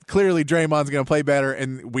 because clearly Draymond's going to play better,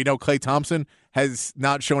 and we know Klay Thompson has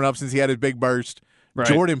not shown up since he had his big burst. Right.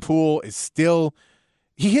 Jordan Poole is still.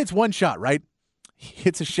 He hits one shot, right? He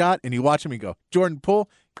hits a shot, and you watch him and go, Jordan Poole,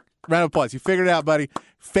 round of applause. You figured it out, buddy.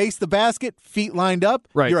 Face the basket, feet lined up.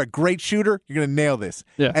 Right. You're a great shooter. You're going to nail this.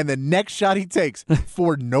 Yeah. And the next shot he takes,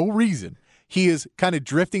 for no reason, he is kind of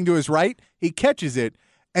drifting to his right. He catches it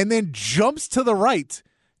and then jumps to the right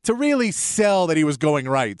to really sell that he was going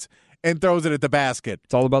right, and throws it at the basket.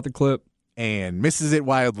 It's all about the clip. And misses it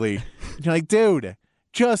wildly. You're like, dude,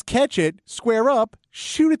 just catch it, square up,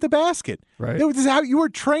 shoot at the basket. Right. This is how you were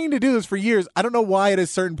trained to do this for years. I don't know why at a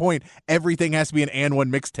certain point everything has to be an and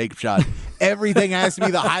one mixtape shot. Everything has to be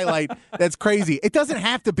the highlight. That's crazy. It doesn't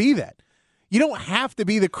have to be that. You don't have to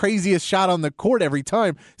be the craziest shot on the court every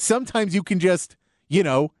time. Sometimes you can just,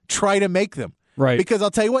 try to make them. Right. Because I'll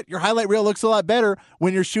tell you what, your highlight reel looks a lot better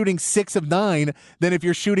when you're shooting 6 of 9 than if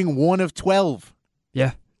you're shooting 1 of 12.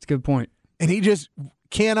 Yeah. It's a good point. And he just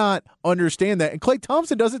cannot understand that. And Klay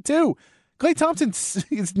Thompson does it too. Klay Thompson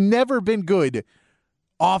has never been good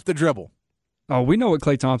off the dribble. Oh, we know what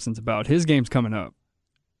Klay Thompson's about. His game's coming up.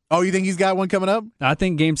 Oh, you think he's got one coming up? I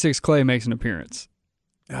think Game 6 Klay makes an appearance.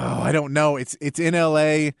 Oh, I don't know. It's in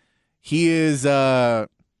L.A. He is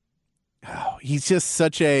he's just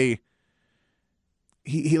such a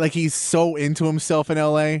he's so into himself in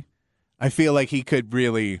L.A. I feel like he could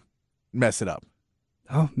really mess it up.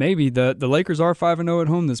 Oh, maybe. The Lakers are 5-0 at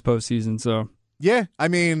home this postseason, so. Yeah, I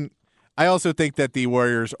mean, I also think that the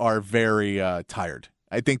Warriors are very tired.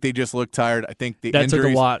 I think they just look tired. I think the injuries took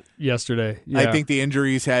a lot yesterday. Yeah. I think the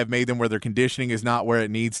injuries have made them where their conditioning is not where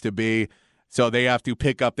it needs to be. So they have to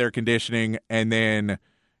pick up their conditioning, and then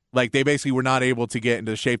they basically were not able to get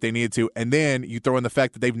into the shape they needed to. And then you throw in the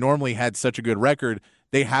fact that they've normally had such a good record,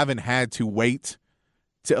 they haven't had to wait.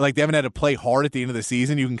 They haven't had to play hard at the end of the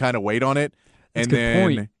season. You can kind of wait on it. That's and a good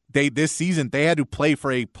then point. This season, they had to play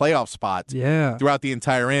for a playoff spot throughout the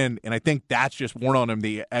entire end. And I think that's just worn on them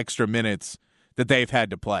the extra minutes that they've had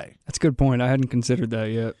to play. That's a good point. I hadn't considered that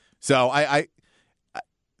yet. So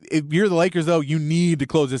if you're the Lakers, though, you need to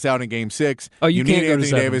close this out in Game 6. Oh, you can't need go Anthony to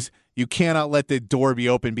 7. Davis. You cannot let the door be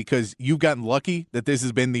open because you've gotten lucky that this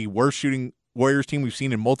has been the worst shooting Warriors team we've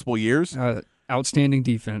seen in multiple years. Outstanding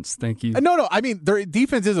defense. Thank you. No. I mean, their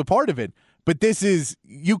defense is a part of it, but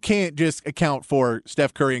you can't just account for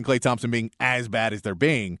Steph Curry and Klay Thompson being as bad as they're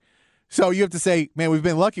being. So you have to say, man, we've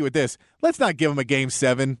been lucky with this. Let's not give them a Game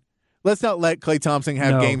 7. Let's not let Klay Thompson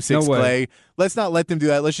have Game 6 Klay. Let's not let them do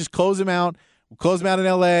that. Let's just close them out. We'll close them out in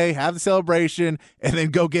L.A., have the celebration, and then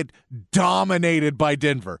go get dominated by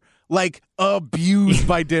Denver. Abused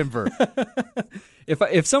by Denver.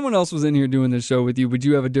 If someone else was in here doing this show with you, would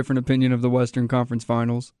you have a different opinion of the Western Conference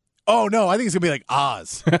Finals? Oh, no. I think it's going to be like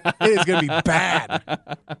Oz. It is going to be bad.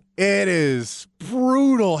 It is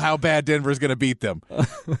brutal how bad Denver's going to beat them.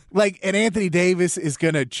 And Anthony Davis is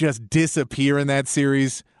going to just disappear in that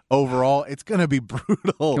series. Overall, it's going to be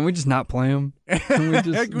brutal. Can we just not play him? Can we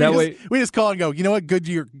just, we just call and go, you know what? Good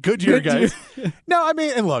year, guys. No, I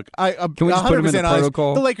mean, and look, can we just put him in the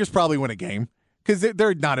protocol? The Lakers probably win a game because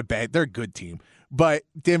they're not they're a good team. But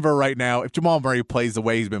Denver right now, if Jamal Murray plays the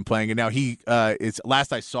way he's been playing, and now he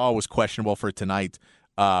last I saw was questionable for tonight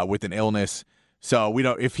with an illness. So we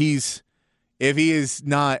don't if he is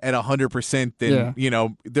not at 100%, then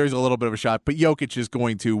there's a little bit of a shot. But Jokic is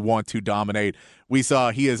going to want to dominate. We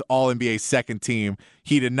saw he is All-NBA second team.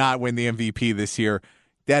 He did not win the MVP this year.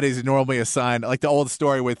 That is normally a sign. Like the old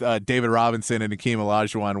story with David Robinson and Hakeem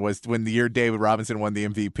Olajuwon was when the year David Robinson won the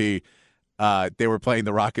MVP, they were playing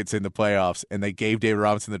the Rockets in the playoffs, and they gave David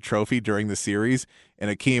Robinson the trophy during the series. And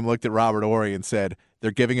Hakeem looked at Robert Horry and said,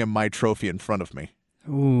 "They're giving him my trophy in front of me."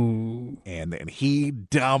 Ooh. And he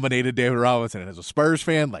dominated David Robinson. And as a Spurs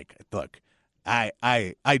fan, look, I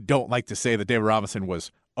don't like to say that David Robinson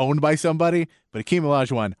was owned by somebody, but Hakeem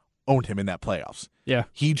Olajuwon owned him in that playoffs. Yeah.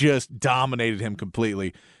 He just dominated him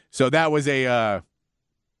completely. So that was I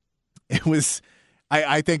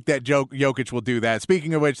think that Jokic will do that.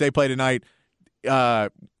 Speaking of which, they play tonight. DeAndre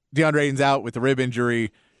Ayton's out with a rib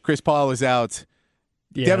injury. Chris Paul is out.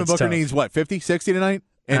 Yeah, Devin Booker tough. needs, 50, 60 tonight?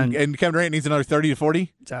 And Kevin Durant needs another 30 to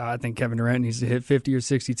 40? I think Kevin Durant needs to hit 50 or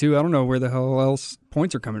 62. I don't know where the hell else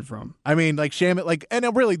points are coming from. I mean,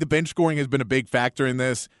 and really the bench scoring has been a big factor in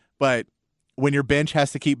this, but when your bench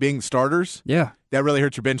has to keep being starters, that really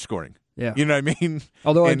hurts your bench scoring. Yeah. You know what I mean?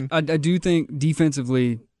 Although I do think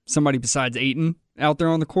defensively, somebody besides Ayton out there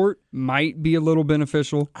on the court might be a little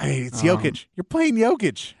beneficial. It's Jokic. You're playing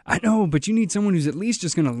Jokic. I know, but you need someone who's at least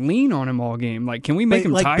just going to lean on him all game. Can we make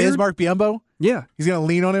him tired? Bismarck Biyombo? Yeah. He's going to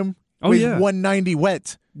lean on him? Oh, He's yeah. 190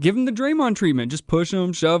 wet. Give him the Draymond treatment. Just push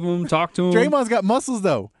him, shove him, talk to him. Draymond's got muscles,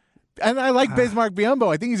 though. And I like Bismarck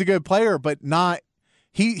Biyombo. I think he's a good player, but not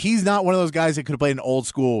he's not one of those guys that could have played an old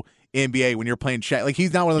school NBA when you're playing Shaq.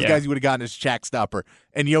 He's not one of those guys you would have gotten as Shaq stopper.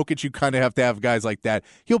 And Jokic, you kind of have to have guys like that.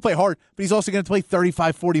 He'll play hard, but he's also going to play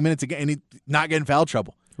 35, 40 minutes again, and he's not getting foul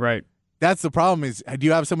trouble. Right. That's the problem is, do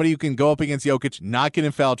you have somebody who can go up against Jokic, not get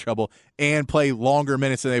in foul trouble, and play longer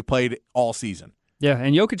minutes than they've played all season? Yeah,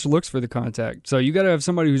 and Jokic looks for the contact. So you got to have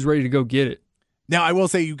somebody who's ready to go get it. Now, I will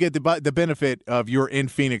say you get the benefit of you're in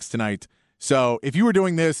Phoenix tonight. So if you were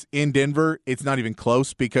doing this in Denver, it's not even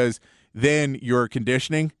close because then your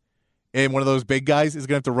conditioning and one of those big guys is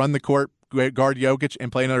going to have to run the court, guard Jokic,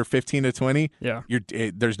 and play another 15 to 20. Yeah.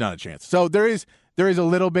 There's not a chance. So there is a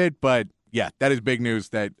little bit, but yeah, that is big news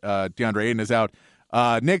that DeAndre Ayton is out.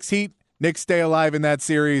 Knicks Heat. Knicks stay alive in that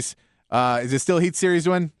series. Is it still Heat series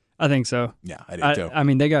win? I think so. Yeah, I did too. I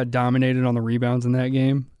mean, they got dominated on the rebounds in that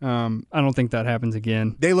game. I don't think that happens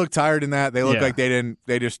again. They look tired in that. They look like they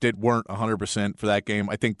weren't 100% for that game.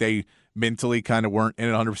 I think they mentally kind of weren't in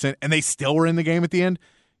it 100%, and they still were in the game at the end.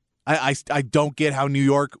 I don't get how New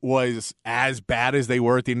York was as bad as they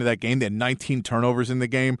were at the end of that game. They had 19 turnovers in the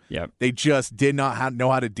game. Yep. They just did not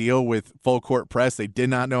know how to deal with full court press. They did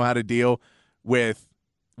not know how to deal with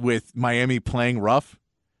Miami playing rough.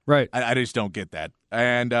 Right. I just don't get that.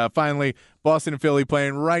 And finally, Boston and Philly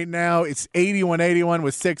playing right now. It's 81-81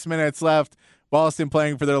 with 6 minutes left. Boston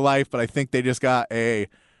playing for their life, but I think they just got a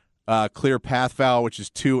clear path foul, which is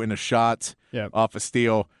 2 in a shot off a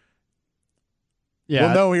steal. Yeah,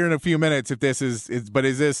 we'll know here in a few minutes if this is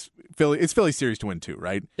this Philly? It's Philly series to win 2,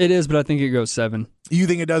 right? It is, but I think it goes 7. You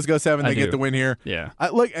think it does go 7? They do. Get the win here. Yeah.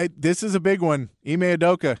 This is a big one. Ime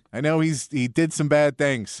Udoka. I know he did some bad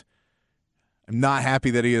things. I'm not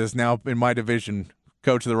happy that he is now in my division,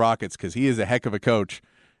 coach of the Rockets, because he is a heck of a coach.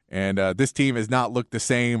 And this team has not looked the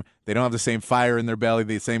same. They don't have the same fire in their belly,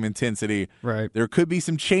 the same intensity. Right. There could be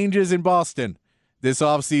some changes in Boston this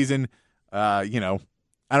offseason.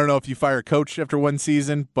 I don't know if you fire a coach after one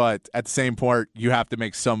season, but at the same point, you have to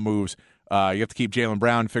make some moves. You have to keep Jaylen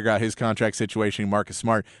Brown, figure out his contract situation, Marcus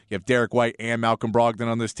Smart. You have Derek White and Malcolm Brogdon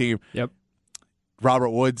on this team. Yep.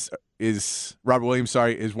 Robert Williams, is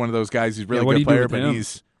one of those guys who's really good what player, but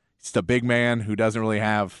he's a big man who doesn't really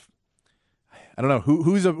have. I don't know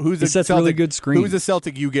who's a sets Celtic, really good screens. Who's a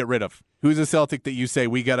Celtic you get rid of? Who's a Celtic that you say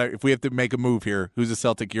if we have to make a move here? Who's a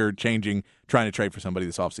Celtic you're trying to trade for somebody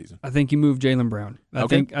this offseason? I think you move Jaylen Brown. I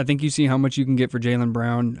Okay. think you see how much you can get for Jaylen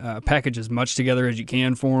Brown. Package as much together as you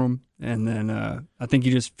can for him, and then I think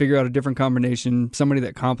you just figure out a different combination, somebody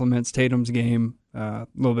that complements Tatum's game a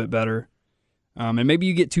little bit better. And maybe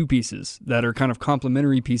you get 2 pieces that are kind of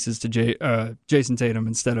complementary pieces to Jason Tatum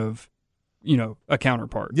instead of, a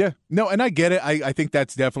counterpart. Yeah. No, and I get it. I think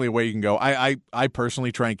that's definitely a way you can go. I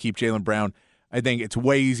personally try and keep Jaylen Brown. I think it's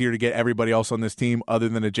way easier to get everybody else on this team other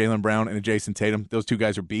than a Jaylen Brown and a Jason Tatum. Those 2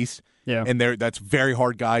 guys are beasts. Yeah. And that's very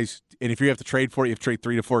hard guys. And if you have to trade for it, you have to trade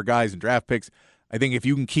 3 to 4 guys in draft picks. I think if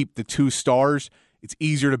you can keep the 2 stars, it's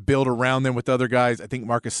easier to build around them with other guys. I think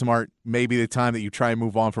Marcus Smart may be the time that you try and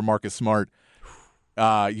move on from Marcus Smart.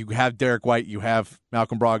 You have Derek White, you have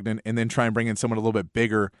Malcolm Brogdon, and then try and bring in someone a little bit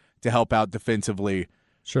bigger to help out defensively.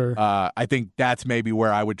 Sure. I think that's maybe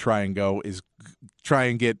where I would try and go is try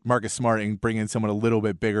and get Marcus Smart and bring in someone a little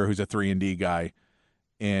bit bigger who's a 3-and-D guy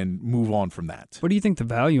and move on from that. What do you think the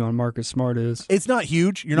value on Marcus Smart is? It's not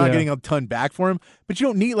huge. You're not getting a ton back for him, but you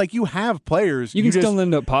don't need you have players. You can still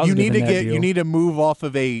end up positive. You need to move off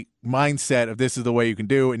of a mindset of this is the way you can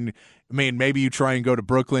do. And I mean, maybe you try and go to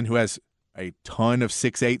Brooklyn, who has a ton of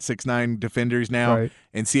 6'8", 6'9" defenders now, right,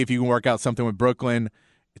 and see if you can work out something with Brooklyn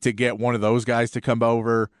to get one of those guys to come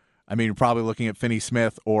over. I mean, you're probably looking at Finney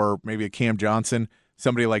Smith or maybe a Cam Johnson,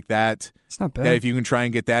 somebody like that. It's not bad. That if you can try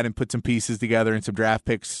and get that and put some pieces together and some draft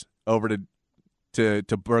picks over to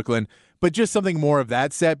Brooklyn, but just something more of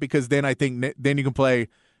that set, because then I think then you can play,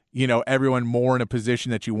 everyone more in a position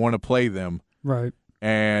that you want to play them. Right.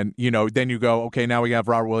 And, then you go, okay, now we have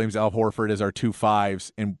Robert Williams, Al Horford as our 2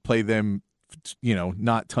 5s and play them,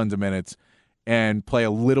 not tons of minutes, and play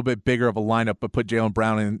a little bit bigger of a lineup, but put Jaylen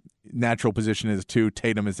Brown in natural position as a 2,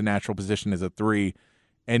 Tatum is the natural position as a 3,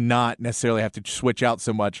 and not necessarily have to switch out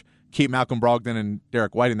so much. Keep Malcolm Brogdon and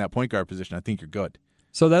Derek White in that point guard position. I think you're good.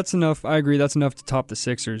 So that's enough. I agree. That's enough to top the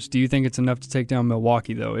Sixers. Do you think it's enough to take down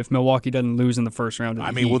Milwaukee, though? If Milwaukee doesn't lose in the first round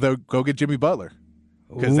of the Heat? Well, they'll go get Jimmy Butler.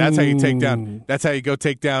 Because that's how you take down. That's how you go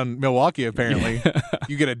take down Milwaukee. Apparently,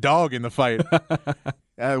 you get a dog in the fight.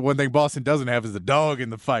 One thing Boston doesn't have is a dog in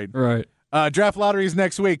the fight. Right. Draft lottery is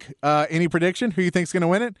next week. Any prediction? Who you think's going to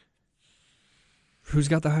win it? Who's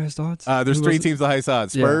got the highest odds? There's 3 teams with the highest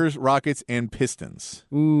odds: Spurs, Rockets, and Pistons.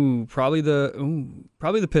 Probably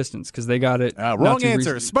the Pistons, because they got it. Wrong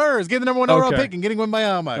answer. Spurs get the number 1 overall pick and getting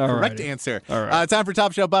Wembanyama. Correct answer. All right. Time for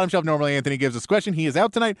top shelf, bottom shelf. Normally Anthony gives us a question. He is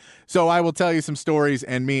out tonight, so I will tell you some stories,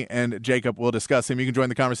 and me and Jacob will discuss him. You can join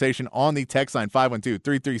the conversation on the text line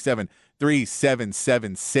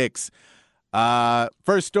 512-337-3776.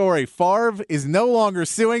 First story, Favre is no longer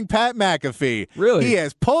suing Pat McAfee. Really? He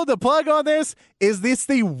has pulled the plug on this. Is this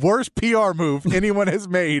the worst PR move anyone has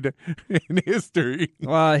made in history?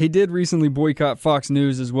 He did recently boycott Fox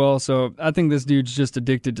News as well, so I think this dude's just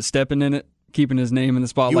addicted to stepping in it, keeping his name in the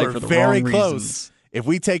spotlight for the wrong reasons. If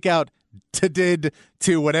we take out did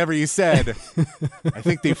to whatever you said. I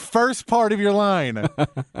think the first part of your line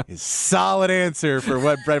is solid answer for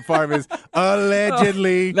what Brett Favre is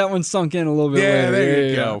allegedly. That one sunk in a little bit later. There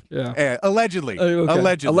you go. Yeah. Allegedly. Okay.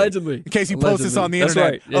 Allegedly. In case you post this on the That's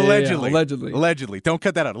internet. right. Allegedly. Allegedly. Allegedly. Don't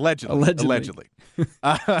cut that out. Allegedly.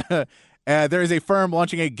 There is a firm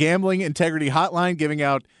launching a gambling integrity hotline, giving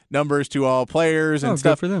out numbers to all players and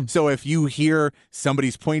stuff. Good for them. So if you hear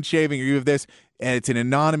somebody's point shaving or you have this, and it's an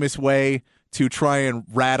anonymous way to try and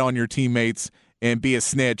rat on your teammates and be a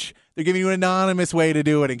snitch, they're giving you an anonymous way to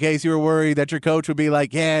do it in case you were worried that your coach would be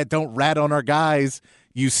like, yeah, don't rat on our guys,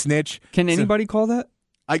 you snitch. Can anybody call that?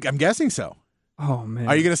 I'm guessing so. Oh, man.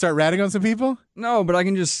 Are you going to start ratting on some people? No, but I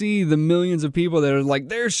can just see the millions of people that are like,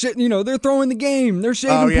 they're shitting, they're throwing the game. They're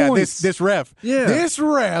shaving points. This ref. Yeah. This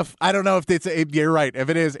ref, I don't know if you're right. If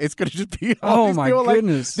it is, it's going to just be Oh, these my people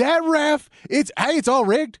goodness. Like, that ref, it's all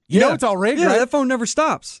rigged. You know it's all rigged, yeah, right? that phone never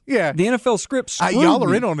stops. Yeah. The NFL script screwed y'all are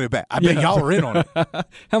me. in on it. I bet y'all are in on it.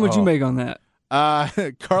 How much you make on that?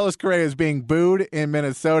 Carlos Correa is being booed in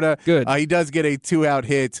Minnesota. Good. He does get a 2-out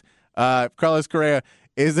hit. Carlos Correa,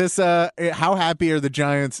 is this how happy are the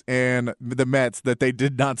Giants and the Mets that they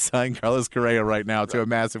did not sign Carlos Correa right now to a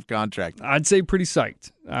massive contract? I'd say pretty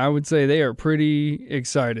psyched. I would say they are pretty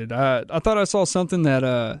excited. I thought I saw something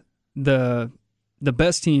that the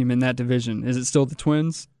best team in that division, is it still the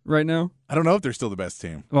Twins right now? I don't know if they're still the best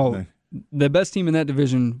team. Well, the best team in that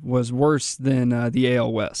division was worse than the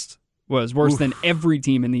AL West. Was worse than every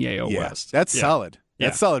team in the AL West. That's solid. Yeah.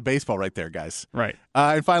 That's solid baseball right there, guys. Right.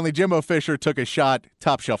 And finally, Jimbo Fisher took a shot,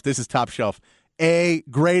 top shelf. This is top shelf.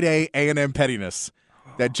 Grade A&M pettiness.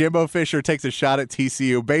 That Jimbo Fisher takes a shot at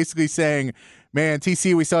TCU, basically saying, man,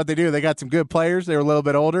 TCU, we saw what they do. They got some good players. They were a little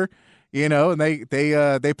bit older, and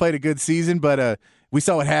they played a good season, but we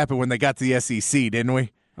saw what happened when they got to the SEC, didn't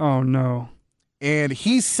we? Oh, no. And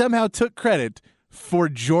he somehow took credit for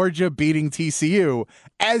Georgia beating TCU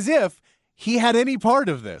as if he had any part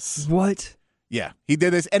of this. What? Yeah, he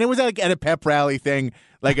did this, and it was like at a pep rally thing,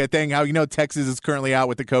 like a thing how, Texas is currently out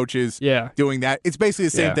with the coaches doing that. It's basically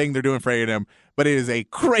the same thing they're doing for A&M, but it is a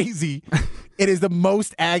crazy, it is the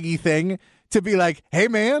most Aggie thing to be like, hey,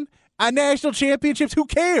 man, our national championships, who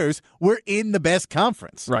cares? We're in the best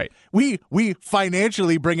conference. Right. We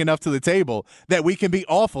financially bring enough to the table that we can be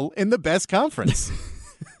awful in the best conference.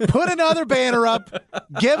 Put another banner up.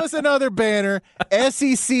 Give us another banner.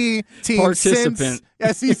 SEC team participant.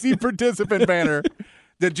 SEC participant banner.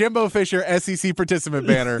 The Jimbo Fisher SEC participant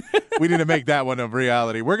banner. We need to make that one a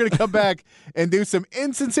reality. We're going to come back and do some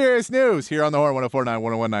Insinserious news here on the Horn 104.9,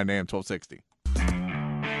 101.9 AM 1260.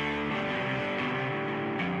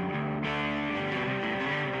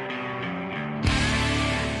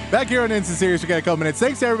 Back here on Insinserious, we got a couple minutes.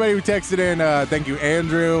 Thanks to everybody who texted in. Thank you,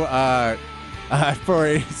 Andrew.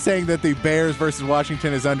 For saying that the Bears versus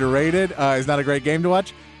Washington is underrated, is not a great game to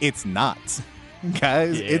watch. It's not,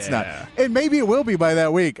 guys. Yeah. It's not. And maybe it will be by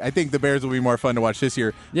that week. I think the Bears will be more fun to watch this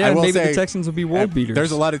year. Yeah, maybe the Texans will be world beaters.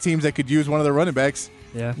 There's a lot of teams that could use one of their running backs.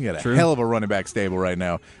 Yeah, you got a hell of a running back stable right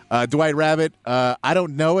now. Dwight Rabbit, I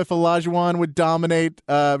don't know if Olajuwon would dominate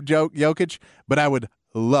Jokic, but I would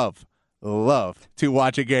love to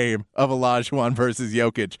watch a game of Olajuwon versus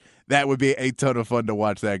Jokic. That would be a ton of fun to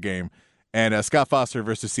watch that game. And Scott Foster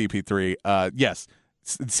versus CP3. Yes,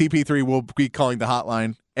 CP3 will be calling the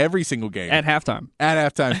hotline every single game. At halftime.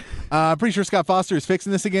 I'm pretty sure Scott Foster is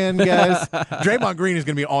fixing this again, guys. Draymond Green is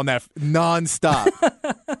going to be on that nonstop.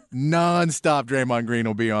 Nonstop Draymond Green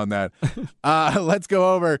will be on that. Let's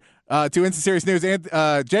go over to Insinserious news.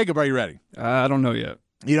 And Jacob, are you ready? I don't know yet.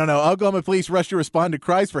 You don't know. Oklahoma police rush to respond to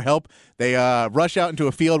cries for help. They rush out into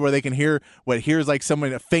a field where they can hear what hears like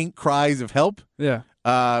someone faint cries of help. Yeah.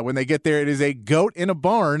 When they get there, it is a goat in a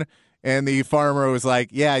barn, and the farmer was like,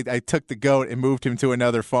 yeah, I took the goat and moved him to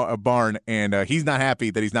another barn, and he's not happy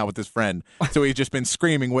that he's not with his friend, so he's just been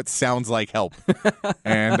screaming what sounds like help.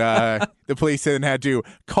 And the police then had to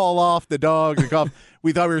call off the dogs.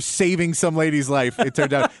 We thought we were saving some lady's life. It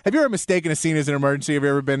turned out. Have you ever mistaken a scene as an emergency? Have you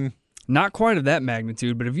ever been? Not quite of that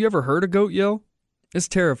magnitude, but have you ever heard a goat yell? It's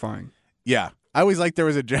terrifying. Yeah. I always liked there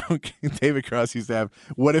was a joke David Cross used to have.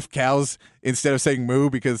 What if cows, instead of saying moo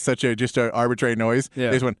because it's such just an arbitrary noise, they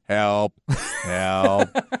just went, help, help.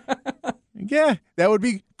 Yeah, that would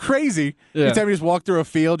be crazy. Yeah. Anytime you just walk through a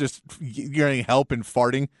field, just getting help and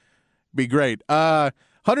farting, be great.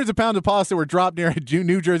 Hundreds of pounds of pasta were dropped near a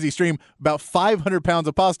New Jersey stream, about 500 pounds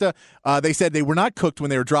of pasta. They said they were not cooked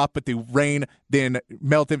when they were dropped, but the rain then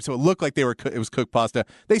melted them, so it looked like it was cooked pasta.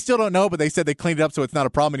 They still don't know, but they said they cleaned it up, so it's not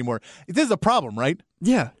a problem anymore. This is a problem, right?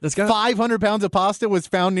 Yeah. 500 pounds of pasta was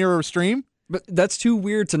found near a stream? But that's too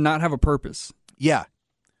weird to not have a purpose. Yeah.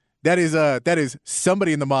 that is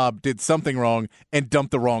somebody in the mob did something wrong and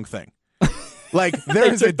dumped the wrong thing. Like there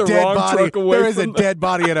is a dead body. There is a dead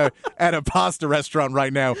body at a pasta restaurant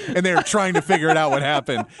right now, and they're trying to figure it out what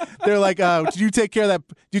happened. They're like, "Did you take care of that?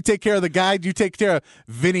 Did you take care of the guy? Did you take care of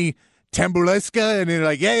Vinny Tambuleska?" And they're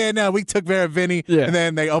like, "Yeah, no, we took care of Vinny." Yeah. And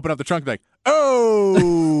then they open up the trunk, like,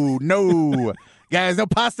 "Oh no, guys, no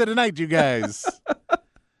pasta tonight, you guys."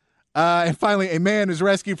 And finally, a man was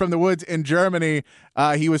rescued from the woods in Germany.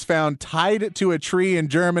 He was found tied to a tree in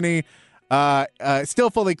Germany, still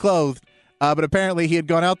fully clothed. But apparently he had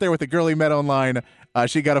gone out there with a girl he met online.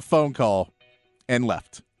 She got a phone call and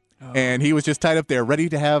left. Oh. And he was just tied up there, ready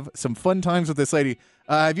to have some fun times with this lady.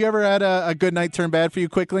 Have you ever had a good night turn bad for you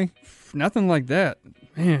quickly? Nothing like that.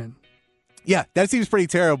 Man. Yeah, that seems pretty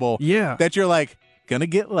terrible. Yeah. That you're like, gonna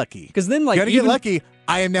get lucky. Because then, like, get lucky.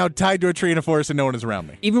 I am now tied to a tree in a forest and no one is around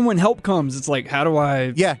me. Even when help comes, it's like, how do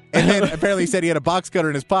I... Yeah, and then apparently he said he had a box cutter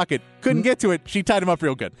in his pocket. Couldn't get to it. She tied him up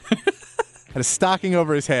real good. Had a stocking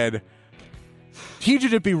over his head. He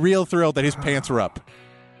should be real thrilled that his pants were up.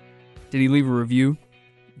 Did he leave a review?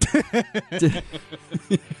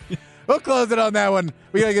 We'll close it on that one.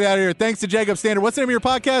 We got to get out of here. Thanks to Jacob Standard. What's the name of your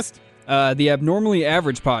podcast? The Abnormally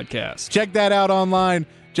Average Podcast. Check that out online.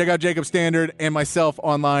 Check out Jacob Standard and myself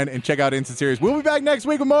online, and check out Insinserious. We'll be back next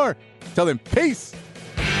week with more. Till then, peace.